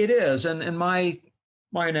 It is, and my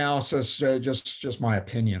analysis, just my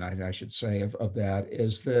opinion, I should say, of that,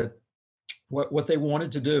 is that what they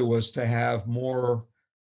wanted to do was to have more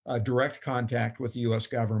direct contact with the U.S.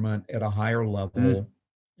 government at a higher level,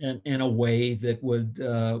 and in a way that would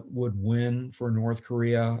win for North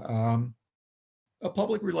Korea a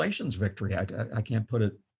public relations victory. I can't put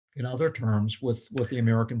it in other terms with the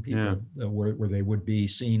American people, where they would be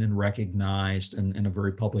seen and recognized in a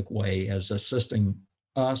very public way as assisting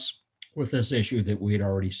us with this issue that we had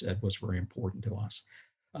already said was very important to us.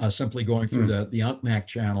 Simply going through the UNCMAC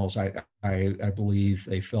channels, I believe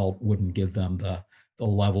they felt wouldn't give them the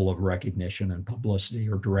level of recognition and publicity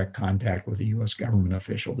or direct contact with a U.S. government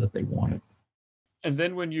official that they wanted. And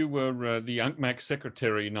then when you were the UNCMAC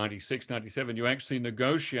secretary in 96, 97, you actually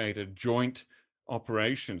negotiated joint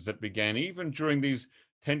operations that began even during these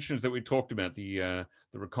tensions that we talked about, the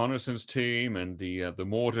reconnaissance team and the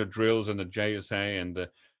mortar drills and the JSA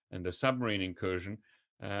and the submarine incursion.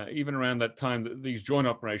 Even around that time, these joint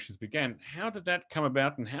operations began. How did that come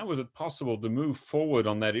about, and how was it possible to move forward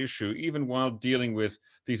on that issue, even while dealing with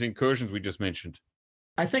these incursions we just mentioned?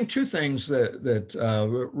 I think two things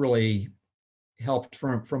that really helped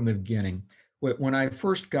from the beginning. When I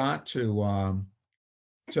first got to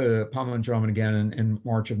Panmunjom again in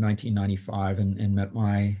March of 1995 and met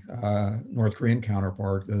my North Korean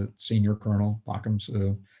counterpart, the senior colonel, Pak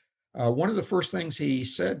Kim-soo, one of the first things he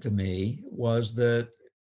said to me was that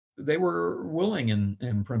they were willing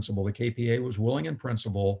in principle, the KPA was willing in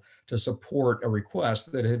principle to support a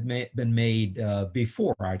request that had been made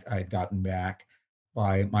before I'd gotten back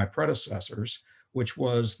by my predecessors, which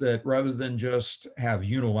was that rather than just have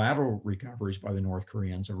unilateral recoveries by the North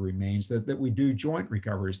Koreans of remains, that we do joint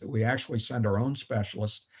recoveries, that we actually send our own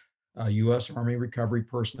specialists U.S. Army recovery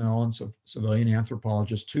personnel and civilian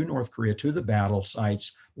anthropologists to North Korea, to the battle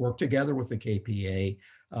sites, work together with the KPA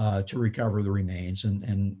to recover the remains.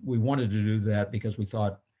 And we wanted to do that because we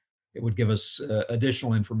thought it would give us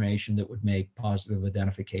additional information that would make positive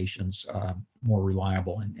identifications more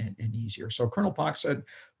reliable and easier. So Colonel Pak said,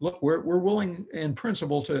 look, we're willing in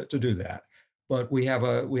principle to do that, but we have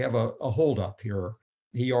a holdup here.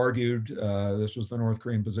 He argued, this was the North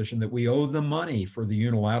Korean position, that we owe them money for the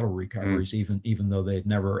unilateral recoveries, even though they'd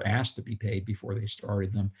never asked to be paid before they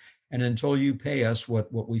started them. And until you pay us what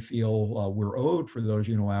we feel we're owed for those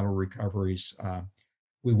unilateral recoveries,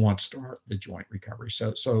 we won't start the joint recovery.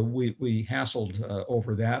 So we hassled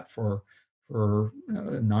over that for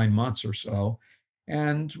 9 months or so,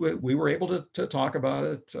 and we were able to talk about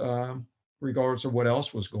it regardless of what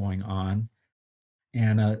else was going on,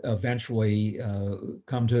 and eventually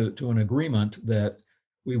come to an agreement that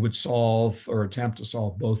we would solve or attempt to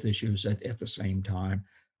solve both issues at the same time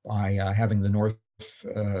by having the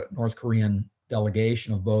North Korean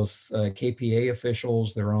delegation of both KPA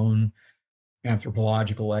officials, their own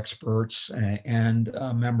anthropological experts, and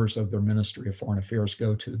members of their Ministry of Foreign Affairs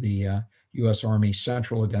go to the U.S. Army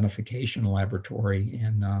Central Identification Laboratory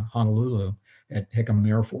in Honolulu at Hickam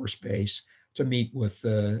Air Force Base to meet with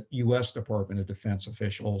the U.S. Department of Defense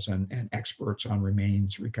officials and experts on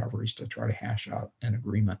remains recoveries to try to hash out an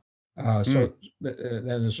agreement. So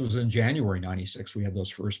this was in January '96. We had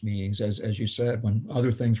those first meetings, as you said, when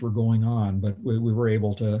other things were going on, but we were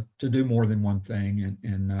able to do more than one thing,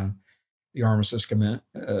 and the Armistice Commission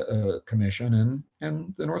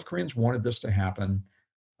and the North Koreans wanted this to happen.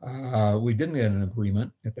 We didn't get an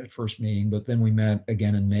agreement at that first meeting, but then we met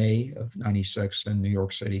again in May of '96 in New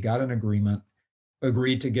York City, got an agreement,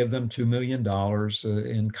 agreed to give them $2 million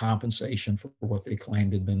in compensation for what they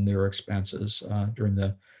claimed had been their expenses during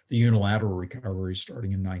the unilateral recovery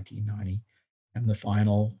starting in 1990. And the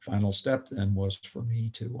final step then was for me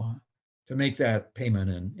to make that payment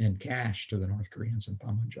in cash to the North Koreans in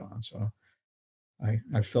Panmunjom. So I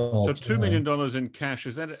felt. So $2 million in cash,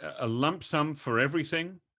 is that a lump sum for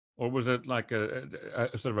everything? Or was it like a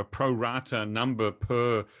sort of a pro rata number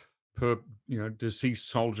per deceased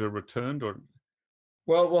soldier returned? Or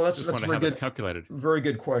well, that's very good. Calculated. Very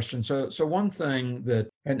good question. So one thing that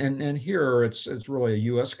and here it's really a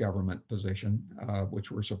U.S. government position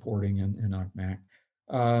which we're supporting in UNCMAC.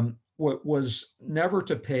 What was never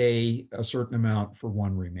to pay a certain amount for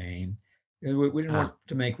one remain. We didn't want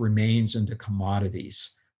to make remains into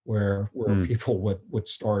commodities where people would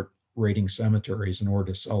start raiding cemeteries in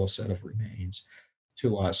order to sell a set of remains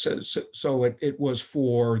to us. So it was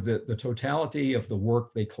for the totality of the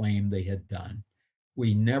work they claimed they had done.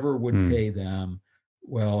 We never would pay them,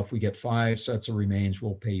 well, if we get 5 sets of remains,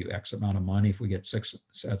 we'll pay you X amount of money. If we get 6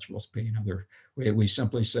 sets, we'll pay you another. We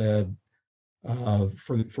simply said,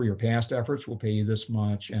 for your past efforts, we'll pay you this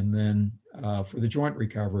much. And then for the joint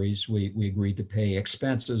recoveries, we agreed to pay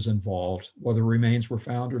expenses involved, whether remains were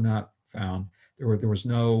found or not found. There was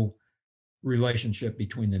no relationship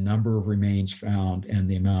between the number of remains found and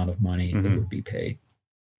the amount of money that would be paid.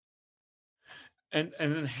 And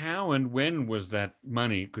then how and when was that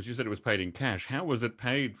money, because you said it was paid in cash, how was it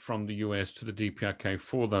paid from the US to the DPRK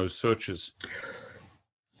for those searches?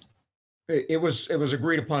 It was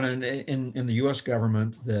agreed upon in the U.S.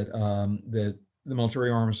 government that that the Military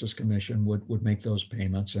Armistice Commission would make those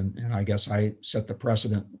payments, and I guess I set the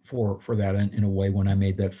precedent for that in a way when I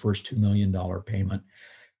made that first $2 million payment.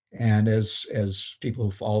 And as people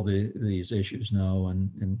who follow these issues know,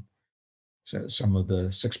 and some of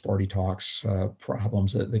the six-party talks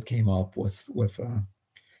problems that came up with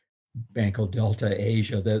Banco Delta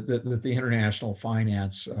Asia, that the international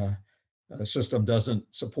finance system doesn't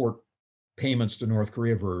support payments to North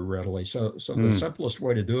Korea very readily. So the simplest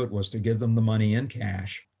way to do it was to give them the money in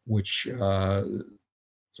cash, which is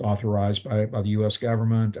authorized by the U.S.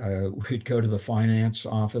 government. We'd go to the finance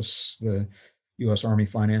office, the U.S. Army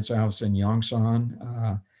Finance Office in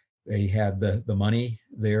Yongsan. They had the money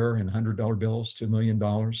there in $100 bills, $2 million.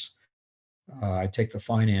 I'd take the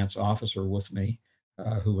finance officer with me,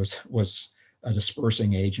 who was a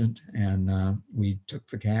dispersing agent, and we took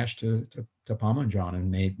the cash to Panmunjom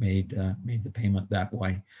and made the payment that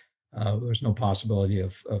way. There's no possibility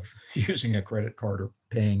of using a credit card or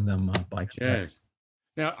paying them by check. Yes.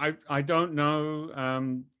 Now, I don't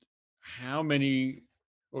know how many,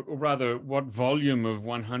 or rather, what volume of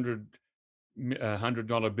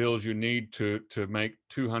 $100 bills you need to make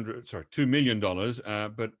 $2 million.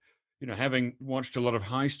 But having watched a lot of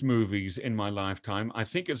heist movies in my lifetime, I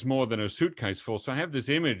think it's more than a suitcase full. So I have this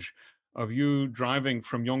image of you driving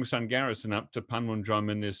from Yongsan Garrison up to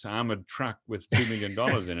Panmunjom in this armored truck with $2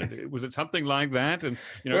 million in it. Was it something like that? And,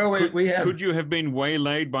 Well, could you have been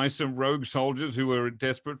waylaid by some rogue soldiers who were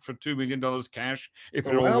desperate for $2 million cash if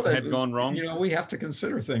it all had gone wrong? We have to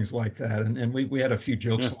consider things like that. And we had a few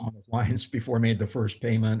jokes along those lines before I made the first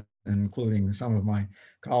payment, including some of my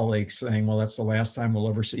colleagues saying, well, that's the last time we'll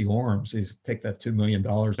ever see Orms. He's take that $2 million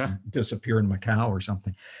and disappear in Macau or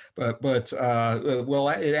something. But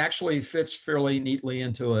it actually fits fairly neatly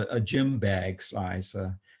into a gym bag size.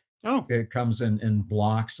 It comes in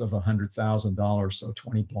blocks of $100,000, so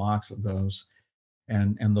 20 blocks of those.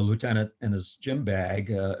 And the lieutenant in his gym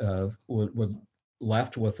bag would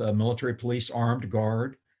left with a military police armed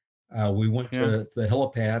guard. We went to the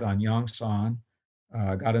helipad on Yongsan.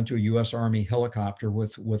 Got into a U.S. Army helicopter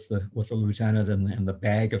with the lieutenant and the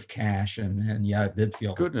bag of cash, and it did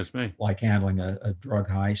feel like handling a drug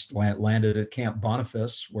heist. Landed at Camp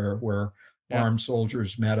Boniface, where armed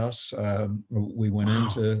soldiers met us. We went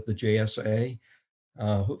into the JSA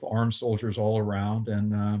with armed soldiers all around,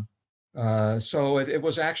 and so it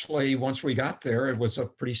was actually, once we got there, it was a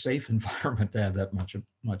pretty safe environment to have that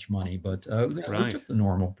much money. But we took the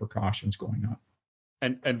normal precautions going on.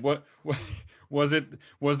 And what was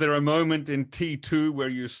there a moment in T2 where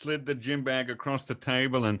you slid the gym bag across the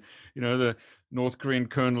table and the North Korean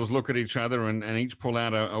colonels look at each other and each pull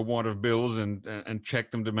out a wad of bills and check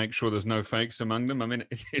them to make sure there's no fakes among them? I mean,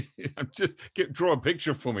 just draw a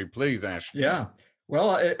picture for me, please, Ash. Yeah.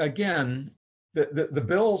 Well, again, the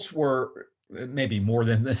bills were maybe more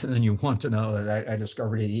than you want to know. I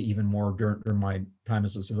discovered it even more during my time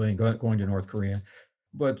as a civilian going to North Korea.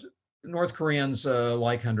 But North Koreans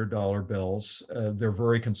like $100 bills. They're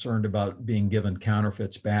very concerned about being given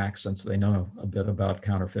counterfeits back, since they know a bit about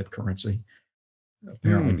counterfeit currency,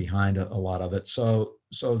 apparently behind a lot of it. So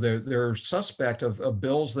they're suspect of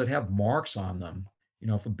bills that have marks on them.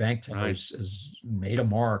 If a bank teller has made a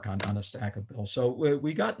mark on a stack of bills. So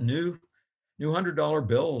we got new $100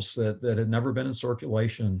 bills that had never been in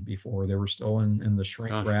circulation before. They were still in the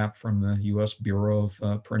shrink wrap from the U.S. Bureau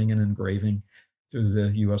of Printing and Engraving through the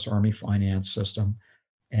U.S. Army finance system,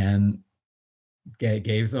 and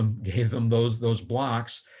gave them those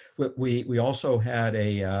blocks. We also had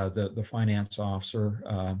the finance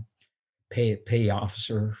officer, pay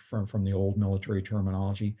officer from the old military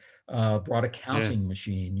terminology, brought a counting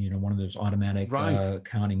machine, one of those automatic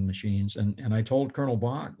counting machines, and I told Colonel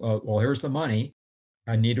Bach, well, here's the money.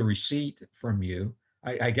 I need a receipt from you.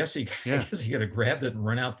 I guess he could have grabbed it and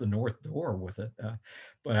run out the north door with it,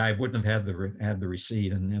 but I wouldn't have had the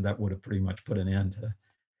receipt, and that would have pretty much put an end to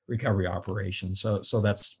recovery operations. So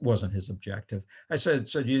that wasn't his objective. I said,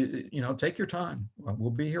 you take your time. We'll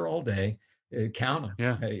be here all day. Count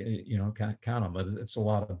them. Count them. But it's a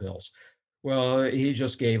lot of bills. Well, he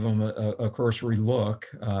just gave him a cursory look.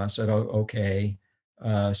 Said, okay,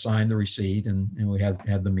 signed the receipt, and we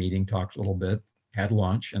had the meeting, talked a little bit, had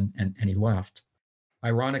lunch, and he left.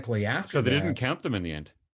 Ironically, after so they didn't count them in the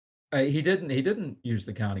end. He didn't use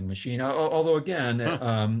the counting machine. Although again,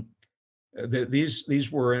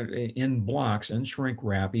 these were in blocks, in shrink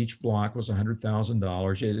wrap. Each block was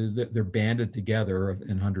 $100,000. They're banded together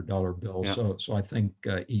in $100 bills. So I think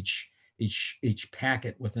each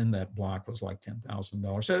packet within that block was like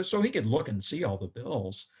 $10,000. So he could look and see all the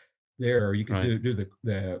bills there. You could do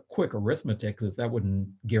the quick arithmetic that wouldn't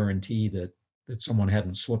guarantee that someone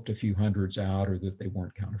hadn't slipped a few hundreds out, or that they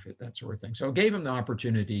weren't counterfeit, that sort of thing. So it gave him the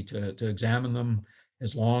opportunity to examine them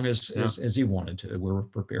as long as he wanted to. We were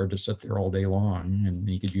prepared to sit there all day long, and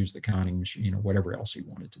he could use the counting machine or whatever else he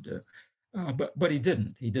wanted to do. But he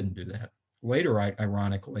didn't do that. Later,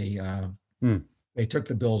 ironically, they took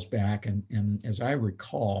the bills back, and as I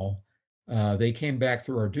recall, they came back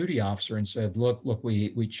through our duty officer and said, look,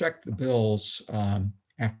 we checked the bills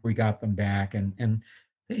after we got them back, and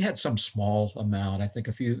they had some small amount, I think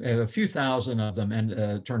a few thousand of them,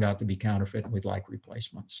 and turned out to be counterfeit, and we'd like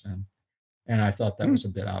replacements. And I thought that was a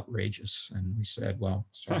bit outrageous. And we said, well,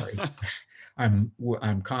 sorry,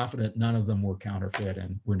 I'm confident none of them were counterfeit,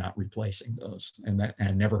 and we're not replacing those. And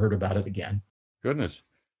never heard about it again. Goodness.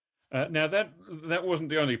 Now that wasn't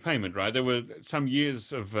the only payment, right? There were some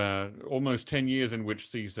years of almost 10 years in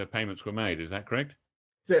which these payments were made. Is that correct?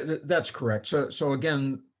 That's correct. So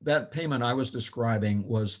again, that payment I was describing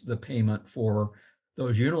was the payment for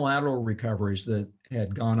those unilateral recoveries that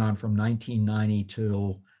had gone on from 1990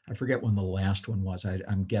 till, I forget when the last one was.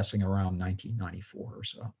 I'm guessing around 1994 or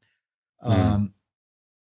so.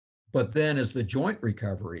 But then as the joint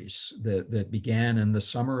recoveries that began in the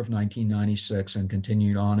summer of 1996 and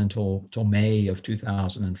continued on until May of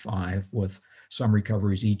 2005, with some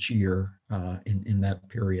recoveries each year in that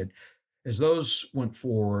period, As those went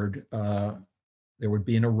forward, there would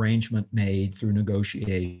be an arrangement made through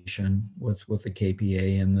negotiation with the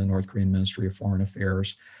KPA and the North Korean Ministry of Foreign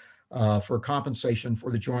Affairs for compensation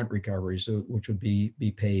for the joint recoveries, which would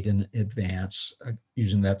be paid in advance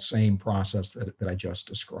using that same process that I just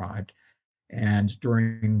described. And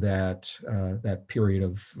during that period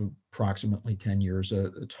of approximately 10 years,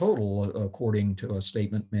 a total, according to a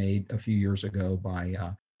statement made a few years ago by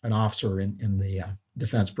an officer in the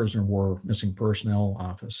Defense Prisoner of War Missing Personnel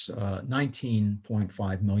Office,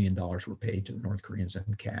 $19.5 million were paid to the North Koreans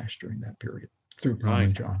in cash during that period through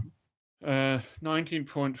Panmunjom.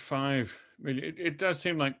 19.5 million. It does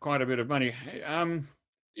seem like quite a bit of money.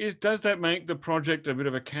 Does that make the project a bit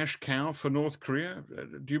of a cash cow for North Korea?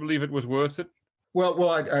 Do you believe it was worth it? Well,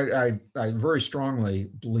 I very strongly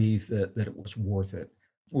believe that it was worth it.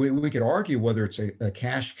 We could argue whether it's a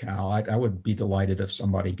cash cow. I would be delighted if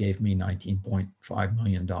somebody gave me $19.5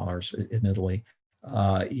 million in Italy,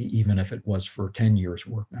 even if it was for 10 years'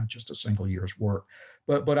 work, not just a single year's work.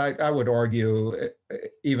 But I would argue,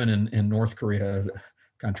 even in North Korea,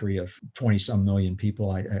 country of 20 some million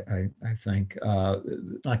people, I think not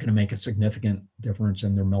going to make a significant difference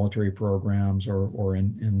in their military programs or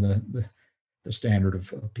in the standard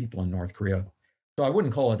of people in North Korea. So I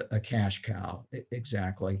wouldn't call it a cash cow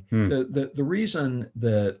exactly. The reason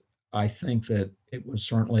that I think that it was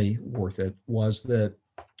certainly worth it was that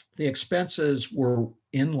the expenses were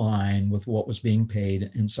in line with what was being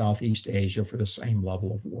paid in Southeast Asia for the same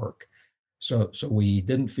level of work. So we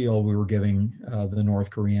didn't feel we were giving the North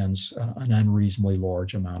Koreans an unreasonably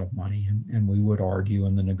large amount of money, and we would argue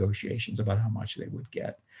in the negotiations about how much they would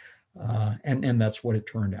get. And that's what it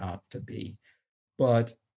turned out to be.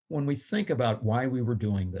 But when we think about why we were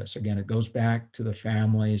doing this, again, it goes back to the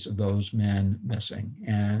families of those men missing,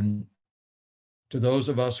 and to those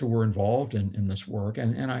of us who were involved in this work,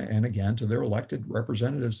 and again, to their elected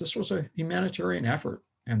representatives. This was a humanitarian effort,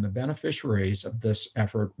 and the beneficiaries of this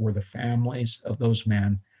effort were the families of those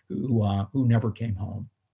men who never came home.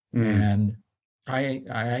 And I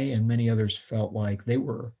and many others felt like they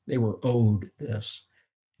were owed this,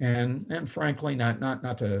 and frankly,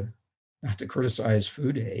 not to criticize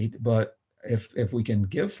food aid, but if we can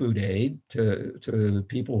give food aid to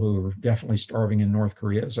people who are definitely starving in North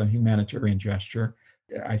Korea as a humanitarian gesture,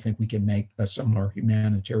 I think we can make a similar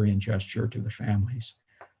humanitarian gesture to the families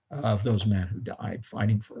of those men who died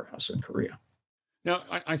fighting for us in Korea. Now,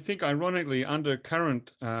 I think ironically, under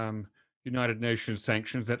current United Nations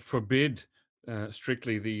sanctions that forbid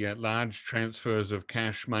strictly the large transfers of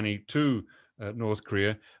cash money to North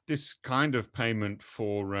Korea, this kind of payment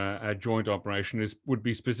for a joint operation would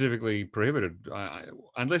be specifically prohibited.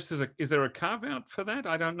 Unless is there a carve out for that?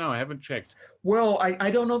 I don't know. I haven't checked. Well,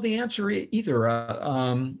 I don't know the answer either.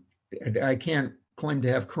 I can't claim to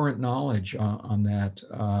have current knowledge on that.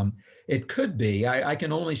 It could be. I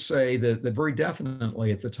can only say that very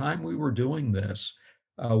definitely at the time we were doing this,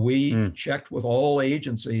 we checked with all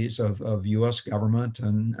agencies of U.S. government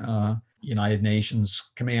and United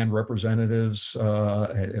Nations command representatives,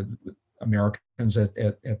 Americans at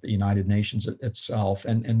the United Nations itself,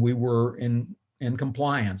 and we were in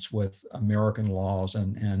compliance with American laws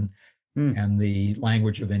and the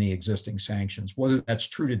language of any existing sanctions. Whether that's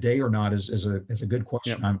true today or not is a good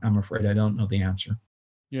question. Yep. I'm afraid I don't know the answer.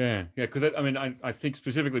 Yeah, because I think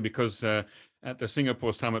specifically because at the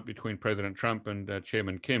Singapore summit between President Trump and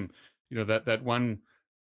Chairman Kim, that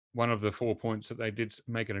one of the 4 points that they did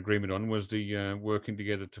make an agreement on was the working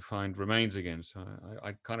together to find remains again. So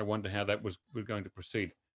I kind of wonder how that was going to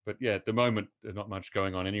proceed. But yeah, at the moment, there's not much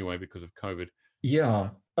going on anyway because of COVID. Yeah.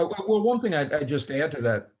 Well, one thing I'd just add to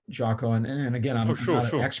that, Jocko, and again, I'm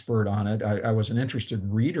not an expert on it. I was an interested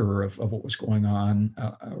reader of what was going on,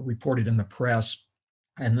 reported in the press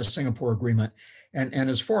and the Singapore Agreement. And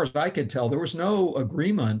as far as I could tell, there was no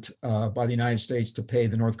agreement by the United States to pay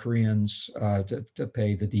the North Koreans, to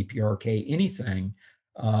pay the DPRK anything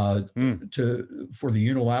for the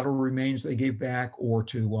unilateral remains they gave back or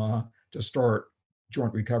to start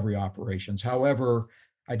joint recovery operations. However,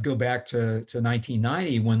 I'd go back to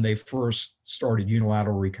 1990 when they first started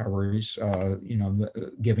unilateral recoveries,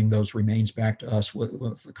 giving those remains back to us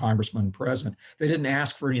with the congressman present. They didn't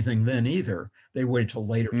ask for anything then either. They waited till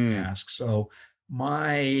later to ask. So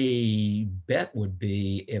my bet would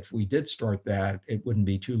be if we did start that, it wouldn't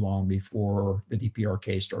be too long before the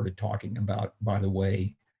DPRK started talking about, by the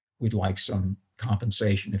way, we'd like some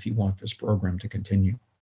compensation if you want this program to continue.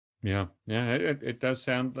 Yeah, it does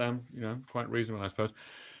sound, quite reasonable, I suppose.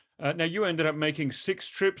 Now, you ended up making 6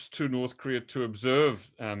 trips to North Korea to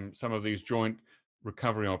observe some of these joint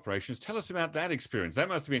recovery operations. Tell us about that experience. That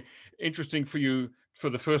must have been interesting for you for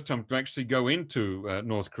the first time to actually go into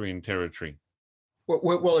North Korean territory?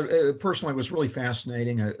 Personally, it was really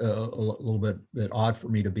fascinating, a little bit odd for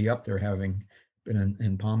me to be up there, having been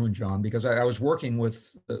in Panmunjom, because I was working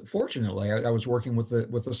with, fortunately, I was working with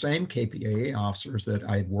the same KPAA officers that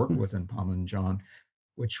I had worked with in Panmunjom,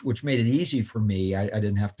 which made it easy for me. I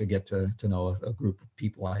didn't have to get to know a group of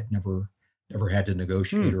people I'd never had to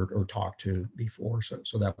negotiate or talk to before.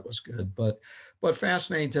 So that was good. But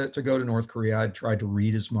fascinating to go to North Korea. I tried to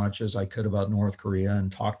read as much as I could about North Korea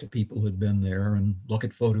and talk to people who'd been there and look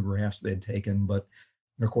at photographs they'd taken. But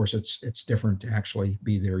of course, it's different to actually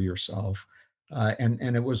be there yourself.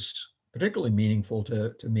 And it was particularly meaningful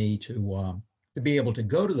to me to be able to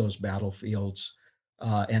go to those battlefields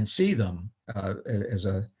and see them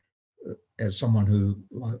as someone who,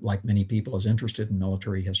 like many people, is interested in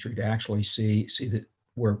military history, to actually see that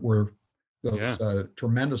where those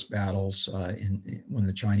tremendous battles when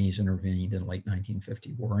the Chinese intervened in late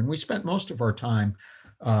 1950 war. And we spent most of our time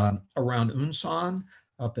around Unsan,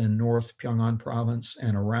 up in North Pyongan province,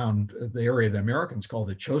 and around the area the Americans call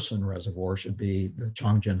the Chosun Reservoir, should be the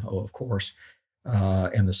Chongjin-ho, of course,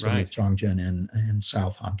 and the city of Chongjin in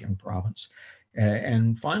South Hamgyong province.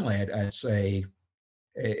 And finally, I'd say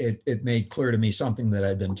it made clear to me something that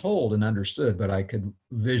I'd been told and understood, but I could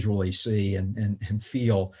visually see and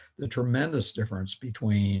feel the tremendous difference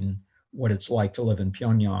between what it's like to live in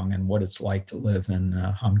Pyongyang and what it's like to live in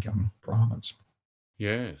Hamgyong province.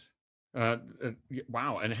 Yes.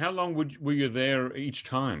 Wow. And how long were you there each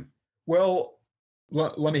time? Well,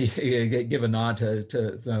 let me give a nod to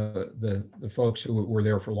the folks who were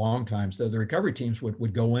there for long times. The recovery teams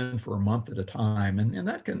would go in for a month at a time, and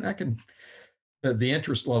that can the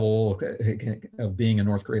interest level of being in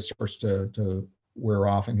North Korea starts to wear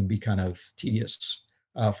off and can be kind of tedious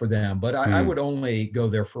for them. But I would only go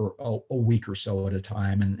there for a week or so at a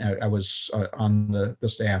time. And I was on the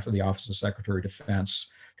staff of the Office of Secretary of Defense,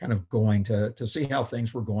 kind of going to see how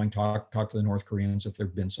things were going, talk to the North Koreans if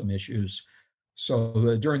there'd been some issues.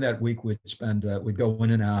 So during that week, we'd go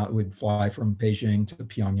in and out. We'd fly from Beijing to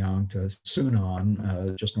Pyongyang to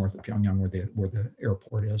Sunan, just north of Pyongyang, where the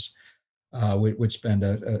airport is. We'd spend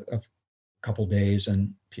a couple days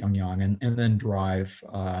in Pyongyang and then drive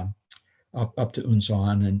up to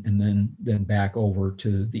Unsan and then back over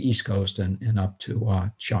to the East Coast and up to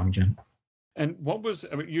Chongjin. And what was,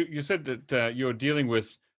 I mean, you said that you're dealing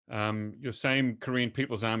with your same Korean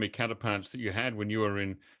People's Army counterparts that you had when you were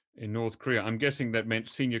in North Korea. I'm guessing that meant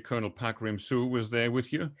Senior Colonel Park Rim-soo was there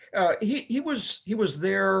with you? He was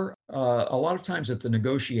there a lot of times at the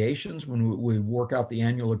negotiations when we work out the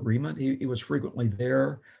annual agreement. He was frequently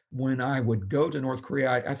there. When I would go to North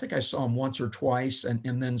Korea, I think I saw him once or twice,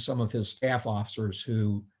 and then some of his staff officers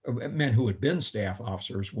men who had been staff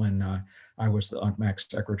officers when I was the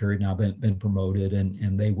UNCMAC secretary, now been promoted,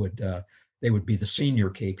 and they would be the senior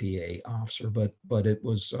KPA officer. But it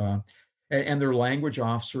was and their language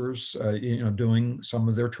officers, doing some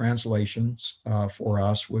of their translations for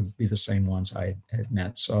us would be the same ones I had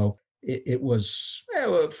met. So it was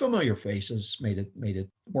familiar faces, made it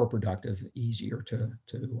more productive, easier to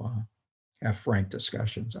have frank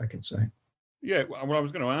discussions, I could say. Yeah, well, I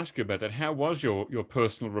was going to ask you about that. How was your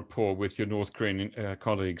personal rapport with your North Korean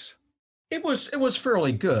colleagues? It was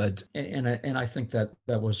fairly good, and I think that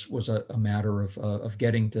was a matter of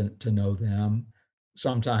getting to know them.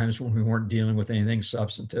 Sometimes when we weren't dealing with anything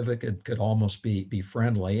substantive, it could almost be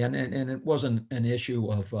friendly, and it wasn't an issue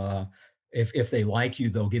of if they like you,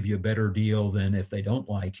 they'll give you a better deal than if they don't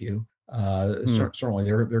like you. Certainly,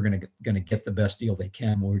 they're going to get the best deal they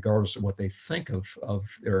can, regardless of what they think of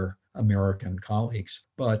their American colleagues.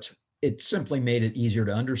 But it simply made it easier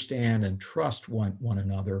to understand and trust one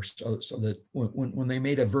another, so that when they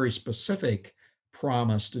made a very specific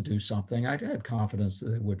promise to do something, I had confidence that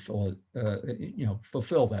they would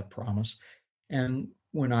fulfill that promise. And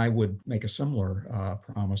when I would make a similar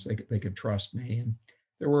promise, they could trust me. And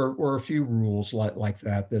there were a few rules like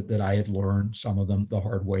that I had learned, some of them the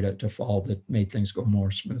hard way to follow, that made things go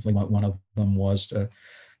more smoothly. One of them was to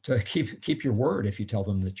keep your word. If you tell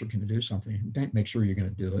them that you're going to do something, make sure you're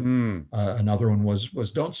going to do it. Another one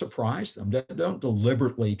was don't surprise them. Don't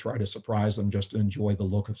deliberately try to surprise them just to enjoy the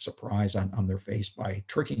look of surprise on their face by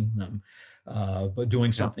tricking them. But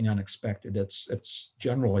doing something unexpected, it's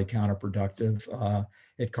generally counterproductive.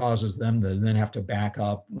 It causes them to then have to back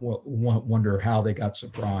up, wonder how they got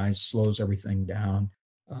surprised, slows everything down.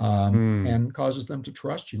 And causes them to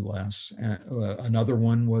trust you less. Another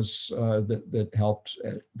one was that helped,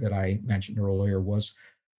 that I mentioned earlier, was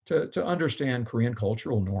to understand Korean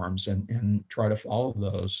cultural norms and try to follow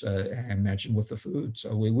those. I mentioned with the food.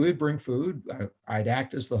 So we would bring food. I'd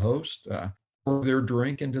act as the host. pour their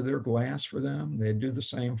drink into their glass for them. They'd do the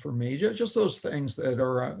same for me. Just those things that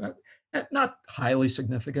are not highly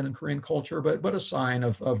significant in Korean culture, but a sign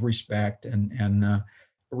of respect and a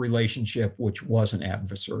relationship which wasn't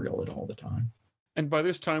adversarial at all the time. And by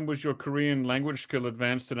this time, was your Korean language skill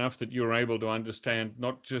advanced enough that you were able to understand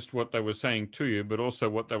not just what they were saying to you, but also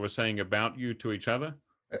what they were saying about you to each other?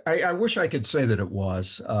 I wish I could say that it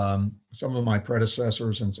was. Some of my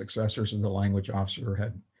predecessors and successors as the language officer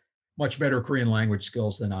had much better Korean language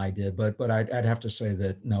skills than I did, but I'd have to say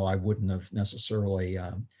that no, I wouldn't have necessarily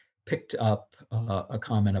picked up a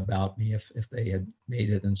comment about me if they had made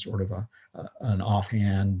it in sort of an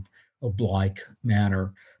offhand, oblique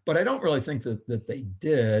manner. But I don't really think that they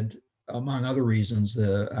did. Among other reasons,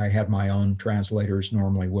 I had my own translators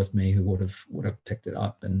normally with me who would have picked it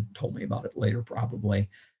up and told me about it later, probably.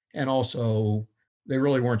 And also, they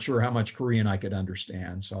really weren't sure how much Korean I could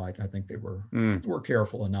understand, so I think they were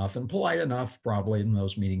careful enough and polite enough, probably in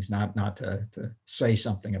those meetings, not to say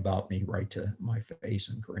something about me right to my face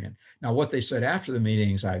in Korean. Now, what they said after the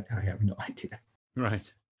meetings, I have no idea.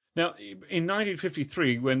 Right. Now, in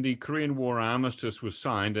 1953, when the Korean War armistice was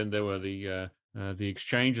signed and there were the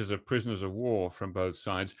exchanges of prisoners of war from both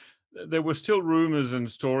sides, there were still rumors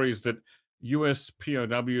and stories that US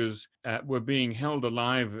POWs were being held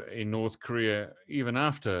alive in North Korea even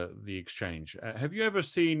after the exchange. Have you ever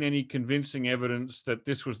seen any convincing evidence that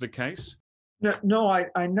this was the case? No,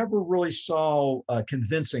 I never really saw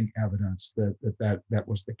convincing evidence that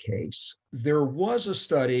was the case. There was a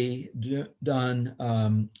study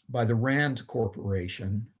done by the Rand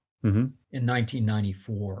Corporation in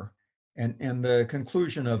 1994, and the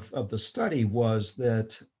conclusion of the study was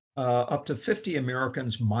that up to 50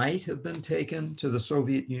 Americans might have been taken to the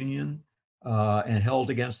Soviet Union and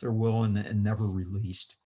held against their will and never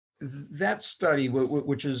released. That study,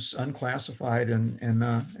 which is unclassified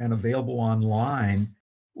and available online,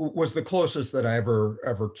 was the closest that I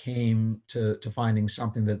ever came to finding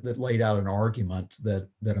something that laid out an argument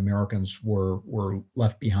that Americans were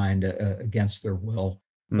left behind against their will.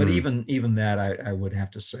 But even that, I would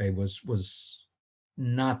have to say was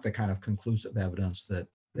not the kind of conclusive evidence that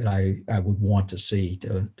I would want to see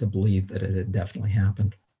to believe that it had definitely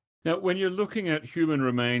happened. Now, when you're looking at human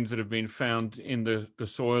remains that have been found in the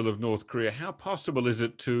soil of North Korea, how possible is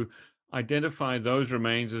it to identify those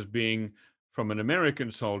remains as being from an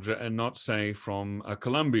American soldier and not, say, from a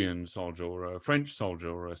Colombian soldier or a French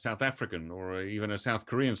soldier or a South African or even a South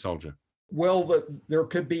Korean soldier? Well, there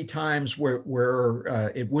could be times where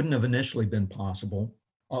it wouldn't have initially been possible.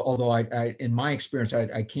 Although in my experience,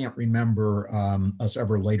 I can't remember us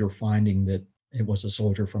ever later finding that it was a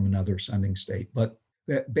soldier from another sending state. But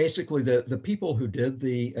basically, the people who did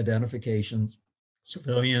the identification,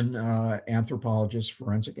 civilian anthropologists,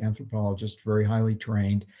 forensic anthropologists, very highly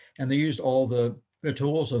trained, and they used all the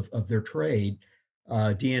tools of their trade.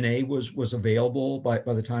 DNA was available by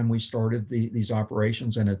the time we started these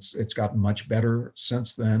operations, and it's gotten much better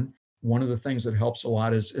since then. One of the things that helps a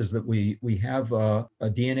lot is that we have a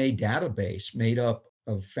DNA database made up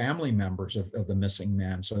of family members of the missing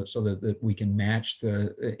men, so that we can match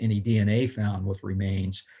any DNA found with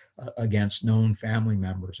remains against known family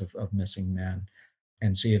members of missing men,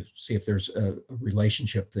 and see if there's a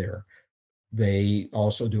relationship there. They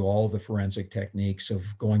also do all the forensic techniques of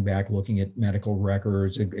going back, looking at medical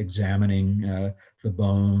records, examining the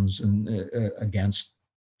bones and against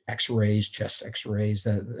X-rays, chest X-rays,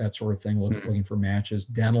 that sort of thing, looking for matches.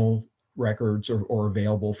 Dental records are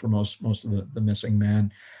available for most of the missing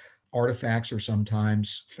men. Artifacts are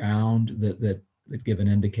sometimes found that give an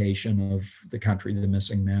indication of the country the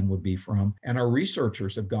missing men would be from. And our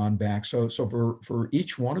researchers have gone back. So for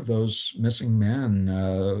each one of those missing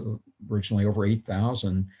men, originally over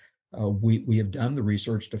 8,000, we have done the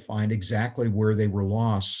research to find exactly where they were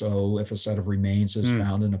lost. So if a set of remains is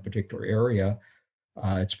found in a particular area,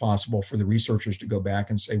 it's possible for the researchers to go back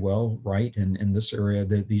and say, well, right, in this area,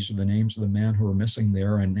 these are the names of the men who are missing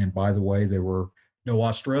there. And by the way, there were no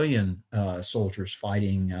Australian soldiers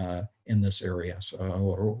fighting in this area,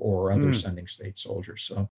 or other sending state soldiers.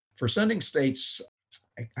 So for sending states,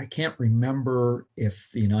 I can't remember if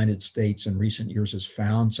the United States in recent years has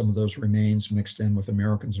found some of those remains mixed in with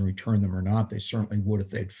Americans and returned them or not. They certainly would if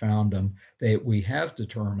they'd found them. We have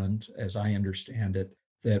determined, as I understand it,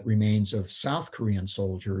 that remains of South Korean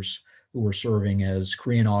soldiers who were serving as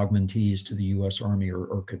Korean augmentees to the U.S. Army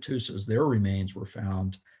or KATUSAs, their remains were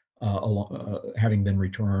found having been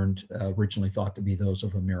returned, originally thought to be those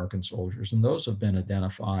of American soldiers. And those have been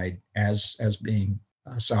identified as being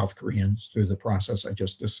South Koreans through the process I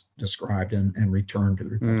just described and returned to the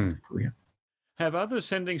Republic of Korea. Have other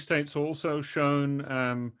sending states also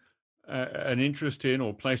shown an interest in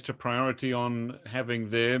or placed a priority on having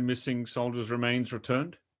their missing soldiers' remains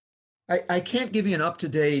returned? I can't give you an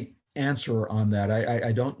up-to-date answer on that.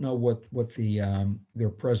 I don't know what their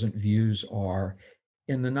present views are.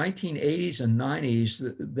 In the 1980s and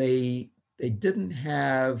 90s, they didn't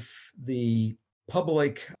have the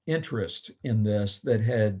public interest in this that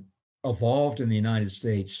had evolved in the United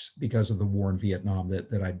States because of the war in Vietnam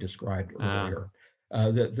that I described earlier.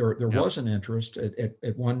 That there Yep. was an interest.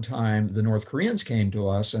 At one time, the North Koreans came to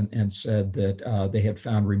us and said that they had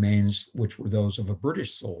found remains which were those of a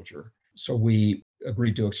British soldier. So we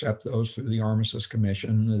agreed to accept those through the Armistice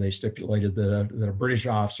Commission. They stipulated that a British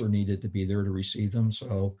officer needed to be there to receive them.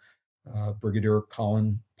 So Brigadier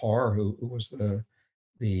Colin Parr, who was the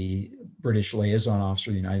British liaison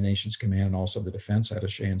officer of the United Nations Command and also the defense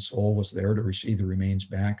attaché in Seoul, was there to receive the remains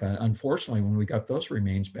back. Unfortunately, when we got those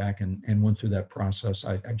remains back and went through that process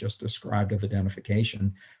I just described of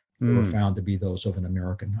identification, they were found to be those of an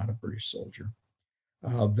American, not a British soldier.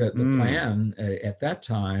 The plan at that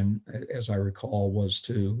time, as I recall, was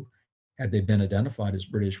to, had they been identified as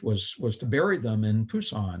British, was to bury them in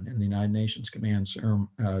Pusan in the United Nations Command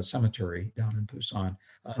Cemetery down in Pusan,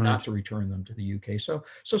 not to return them to the UK. So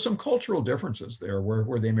some cultural differences there,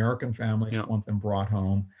 where the American families want them brought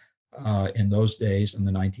home. In those days, in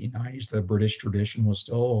the 1990s, the British tradition was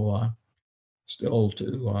still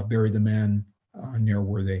to bury the men near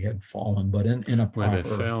where they had fallen, but in a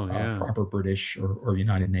proper British or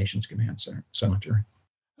United Nations Command cemetery.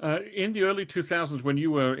 In the early 2000s, when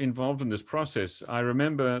you were involved in this process, I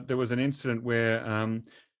remember there was an incident where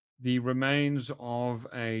the remains of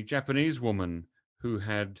a Japanese woman who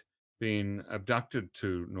had been abducted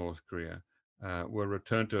to North Korea were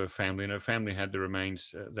returned to her family, and her family had the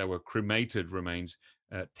remains, they were cremated remains,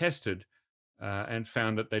 tested, and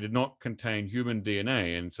found that they did not contain human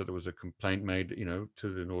DNA. And so there was a complaint made,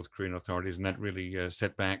 to the North Korean authorities, and that really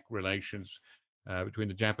set back relations between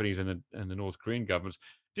the Japanese and the North Korean governments.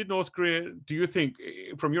 Did North Korea, do you think,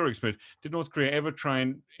 from your experience, did North Korea ever try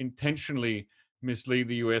and intentionally mislead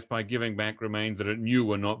the US by giving back remains that it knew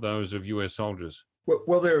were not those of US soldiers?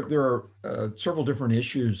 Well, there are several different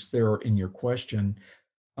issues there in your question.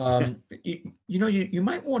 You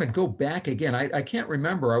might want to go back again. I can't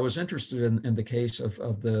remember. I was interested in the case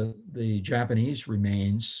of the Japanese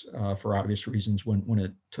remains for obvious reasons when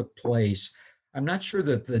it took place. I'm not sure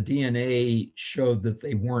that the DNA showed that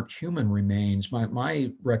they weren't human remains. My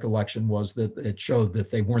recollection was that it showed that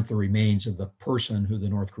they weren't the remains of the person who the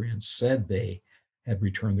North Koreans said they had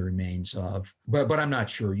returned the remains of. But I'm not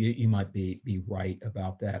sure. You might be right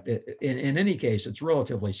about that. In any case, it's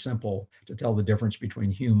relatively simple to tell the difference between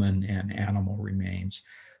human and animal remains.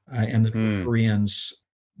 And the North Koreans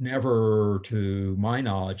never, to my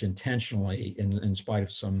knowledge, intentionally, in spite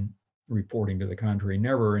of some reporting to the contrary,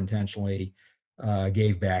 never intentionally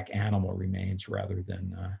gave back animal remains rather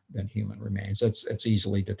than human remains. That's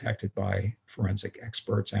easily detected by forensic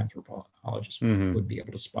experts. Anthropologists would be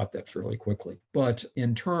able to spot that fairly quickly. But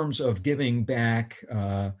in terms of giving back,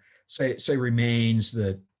 say remains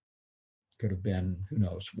that could have been, who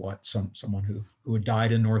knows what, someone who had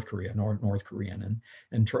died in North Korea, North Korean,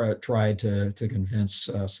 and tried to convince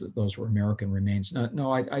us that those were American remains.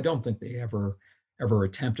 No, I don't think they ever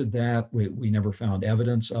attempted that. We never found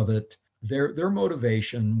evidence of it. Their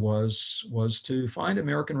motivation was to find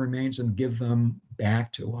American remains and give them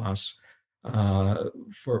back to us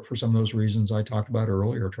for some of those reasons I talked about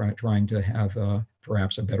earlier, trying to have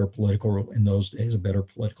perhaps a better political, in those days, a better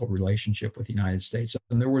political relationship with the United States.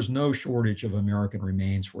 And there was no shortage of American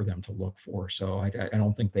remains for them to look for. So I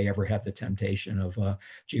don't think they ever had the temptation of,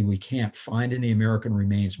 gee, we can't find any American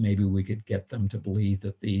remains. Maybe we could get them to believe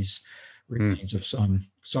that these remains of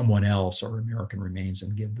someone else or American remains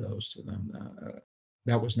and give those to them.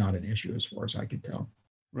 That was not an issue as far as I could tell.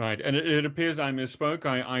 Right. And it appears I misspoke.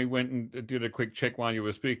 I went and did a quick check while you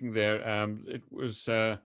were speaking there. It was,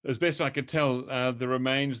 as best I could tell, the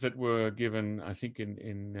remains that were given, I think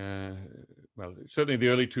well, certainly the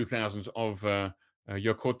early 2000s of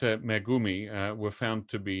Yokota Megumi were found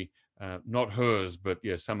to be not hers, but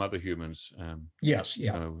some other humans. Yes.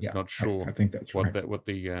 Yeah. Not sure I think that's right. What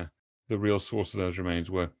the real source of those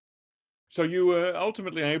remains were. So you were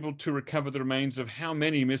ultimately able to recover the remains of how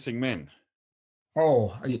many missing men?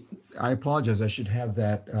 Oh, I apologize. I should have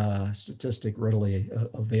that statistic readily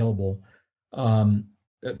available.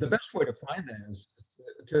 The best way to find that is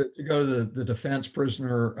to go to the Defense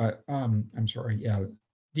Prisoner,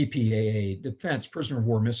 DPAA, Defense Prisoner of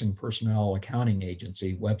War Missing Personnel Accounting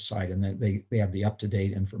Agency website, and they have the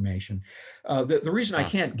up-to-date information. The reason I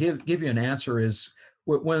can't give you an answer is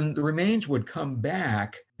when the remains would come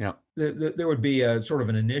back, Yeah. there would be a sort of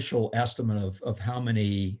an initial estimate of how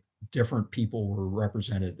many different people were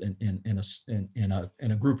represented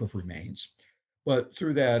in a group of remains. But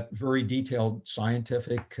through that very detailed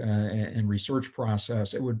scientific and research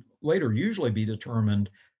process, it would later usually be determined,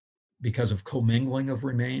 because of commingling of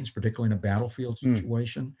remains, particularly in a battlefield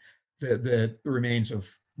situation, that the remains of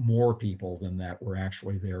more people than that were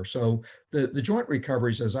actually there. So the joint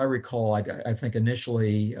recoveries, as I recall, I think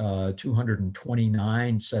initially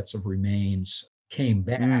 229 sets of remains came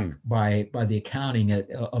back by the accounting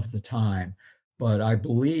of the time. But I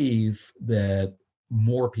believe that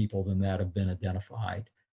more people than that have been identified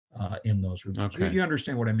in those remains. Okay. You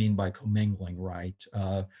understand what I mean by commingling, right?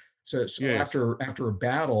 So Yes. after a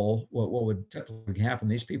battle, what would typically happen?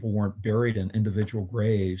 These people weren't buried in individual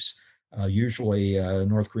graves. Usually,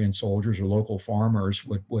 North Korean soldiers or local farmers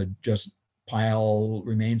would just pile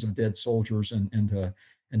remains of dead soldiers into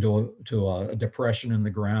a depression in the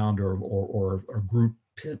ground, or a group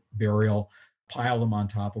pit burial, pile them on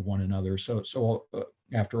top of one another. So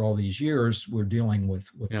after all these years, we're dealing with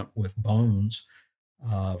Yeah. bones,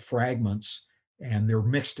 fragments, and they're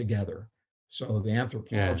mixed together. So the Yeah.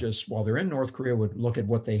 anthropologists, while they're in North Korea, would look at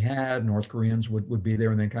what they had. North Koreans would be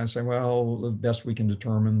there and they kind of say, well, the best we can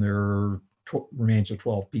determine, there are remains of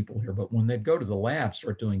 12 people here. But when they'd go to the lab,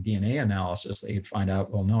 start doing DNA analysis, they'd find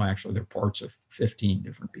out, well, no, actually, they're parts of 15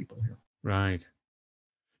 different people here. Right.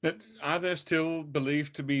 But are there still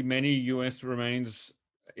believed to be many U.S. remains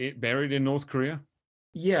buried in North Korea?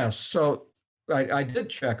 Yes. So I did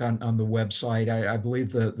check on the website. I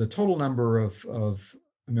believe the total number of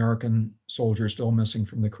American soldiers still missing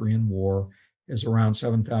from the Korean War is around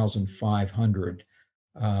 7,500.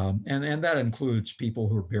 And that includes people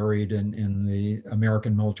who are buried in the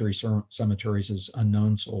American military cemeteries as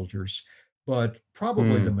unknown soldiers. But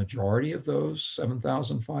probably the majority of those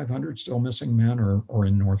 7,500 still missing men are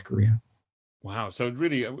in North Korea. Wow. So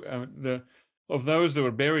really, of those that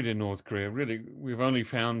were buried in North Korea, really, we've only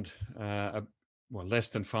found less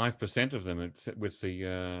than 5% of them with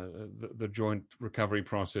the joint recovery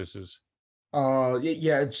processes.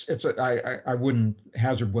 Yeah, I wouldn't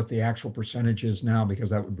hazard what the actual percentage is now, because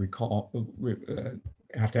that would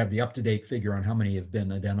have to have the up-to-date figure on how many have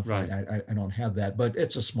been identified. Right. I don't have that, but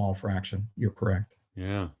it's a small fraction. You're correct.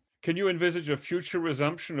 Yeah. Can you envisage a future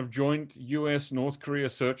resumption of joint US-North Korea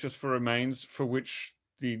searches for remains, for which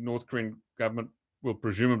the North Korean government will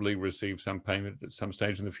presumably receive some payment at some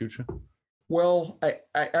stage in the future? Well,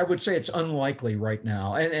 I would say it's unlikely right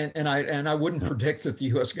now, and I wouldn't predict that the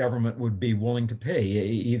U.S. government would be willing to pay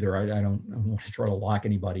either. I don't want to try to lock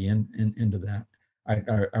anybody into that.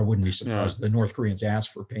 I wouldn't be surprised if the North Koreans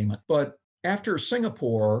asked for payment. But after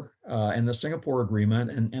Singapore and the Singapore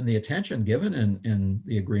Agreement, and the attention given in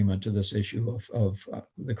the agreement to this issue of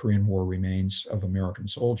the Korean War remains of American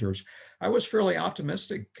soldiers, I was fairly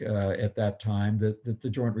optimistic at that time that the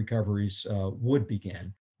joint recoveries would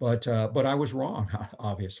begin. But I was wrong,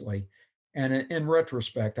 obviously. And in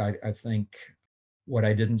retrospect, I think what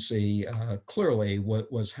I didn't see clearly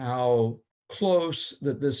was how close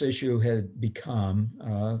that this issue had become,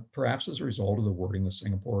 perhaps as a result of the wording of the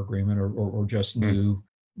Singapore Agreement, or just new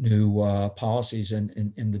policies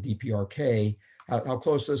in the DPRK. How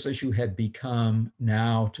close this issue had become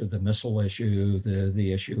now to the missile issue,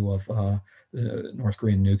 the issue of the North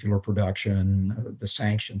Korean nuclear production, the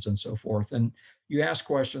sanctions, and so forth. And you asked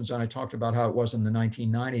questions, and I talked about how it was in the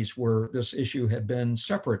 1990s, where this issue had been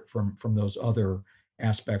separate from those other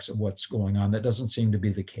aspects of what's going on. That doesn't seem to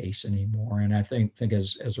be the case anymore. And I think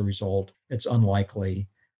as a result, it's unlikely,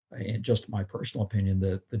 in just my personal opinion,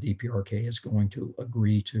 that the DPRK is going to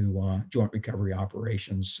agree to joint recovery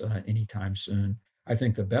operations anytime soon. I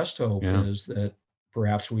think the best hope is that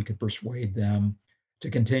perhaps we could persuade them to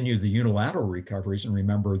continue the unilateral recoveries. And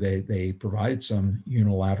remember, they provided some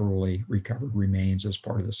unilaterally recovered remains as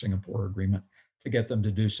part of the Singapore Agreement, to get them to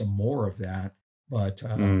do some more of that. But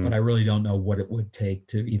I really don't know what it would take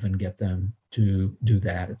to even get them to do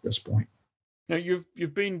that at this point. Now, you've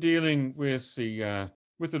been dealing with the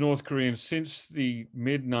North Koreans since the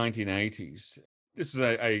mid 1980s. This is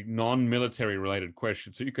a non-military related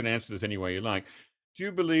question, so you can answer this any way you like. Do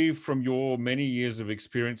you believe, from your many years of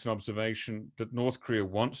experience and observation, that North Korea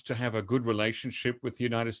wants to have a good relationship with the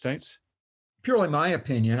United States? Purely my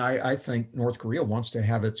opinion, I think North Korea wants to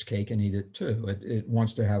have its cake and eat it too. It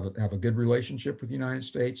wants to have a good relationship with the United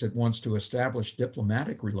States. It wants to establish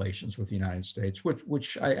diplomatic relations with the United States,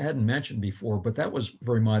 which I hadn't mentioned before, but that was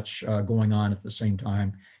very much going on at the same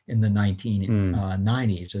time in the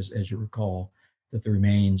 1990s, as you recall, that the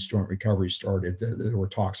remains joint recovery started. There were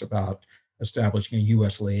talks about establishing a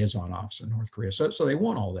U.S. liaison office in North Korea. So they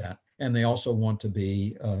want all that, and they also want to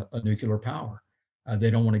be a nuclear power. They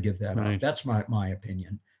don't want to give that up. That's my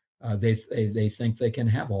opinion. They think they can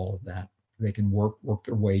have all of that. They can work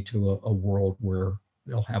their way to a world where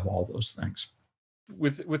they'll have all those things.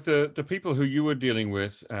 With the people who you were dealing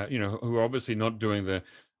with, who are obviously not doing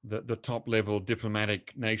the top level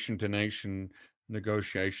diplomatic nation to nation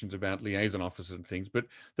negotiations about liaison officers and things, but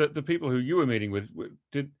the people who you were meeting with,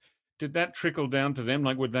 did that trickle down to them?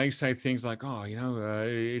 Like, would they say things like, "Oh,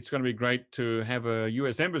 it's going to be great to have a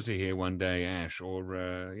U.S. embassy here one day, Ash," or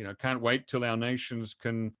 "Can't wait till our nations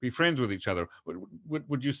can be friends with each other"?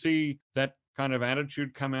 Would you see that kind of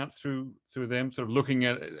attitude come out through them, sort of looking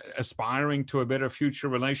at aspiring to a better future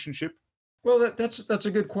relationship? Well, that's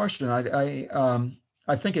a good question.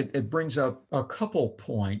 I think it brings up a couple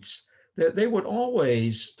points that they would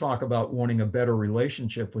always talk about wanting a better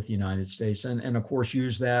relationship with the United States, and of course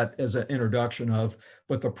use that as an introduction of.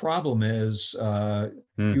 But the problem is,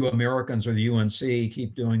 you Americans or the UNC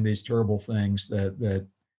keep doing these terrible things that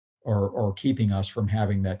are keeping us from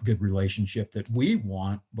having that good relationship that we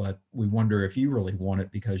want, but we wonder if you really want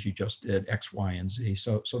it because you just did X, Y, and Z.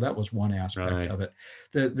 So that was one aspect of it.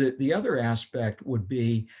 The other aspect would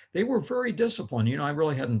be they were very disciplined. I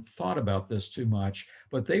really hadn't thought about this too much,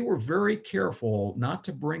 but they were very careful not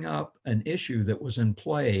to bring up an issue that was in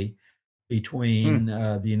play between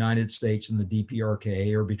the United States and the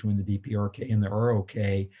DPRK, or between the DPRK and the ROK,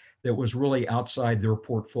 that was really outside their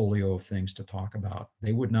portfolio of things to talk about.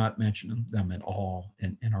 They would not mention them at all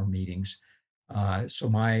in our meetings. So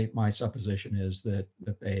my supposition is that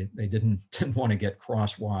they didn't want to get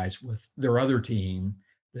crosswise with their other team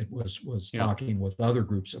that was talking with other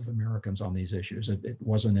groups of Americans on these issues. It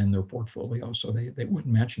wasn't in their portfolio, so they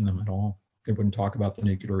wouldn't mention them at all. They wouldn't talk about the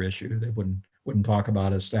nuclear issue. They wouldn't talk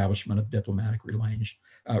about establishment of diplomatic relations.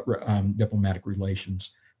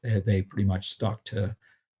 They pretty much stuck to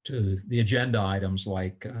the agenda items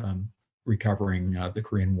like recovering the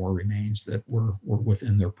Korean War remains that were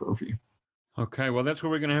within their purview. Okay, well, that's where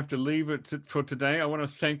we're going to have to leave it for today. I want to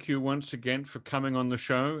thank you once again for coming on the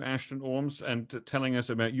show, Ashton Orms, and telling us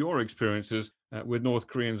about your experiences with North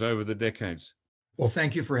Koreans over the decades. Well,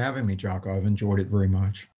 thank you for having me, Jocko. I've enjoyed it very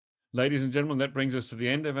much. Ladies and gentlemen, that brings us to the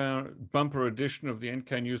end of our bumper edition of the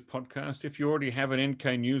NK News podcast. If you already have an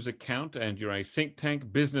NK News account and you're a think tank,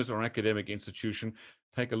 business, or academic institution,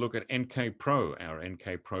 take a look at NK Pro. Our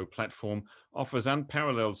NK Pro platform offers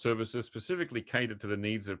unparalleled services specifically catered to the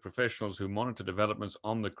needs of professionals who monitor developments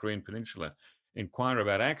on the Korean Peninsula. Inquire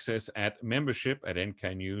about access at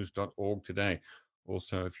membership@nknews.org today.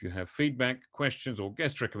 Also, if you have feedback, questions, or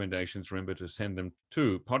guest recommendations, remember to send them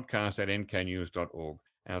to podcast@nknews.org.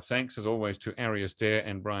 Our thanks, as always, to Arius Dare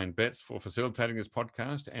and Brian Betts for facilitating this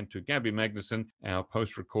podcast, and to Gabby Magnuson, our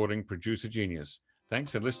post-recording producer genius.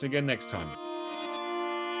 Thanks, and listen again next time.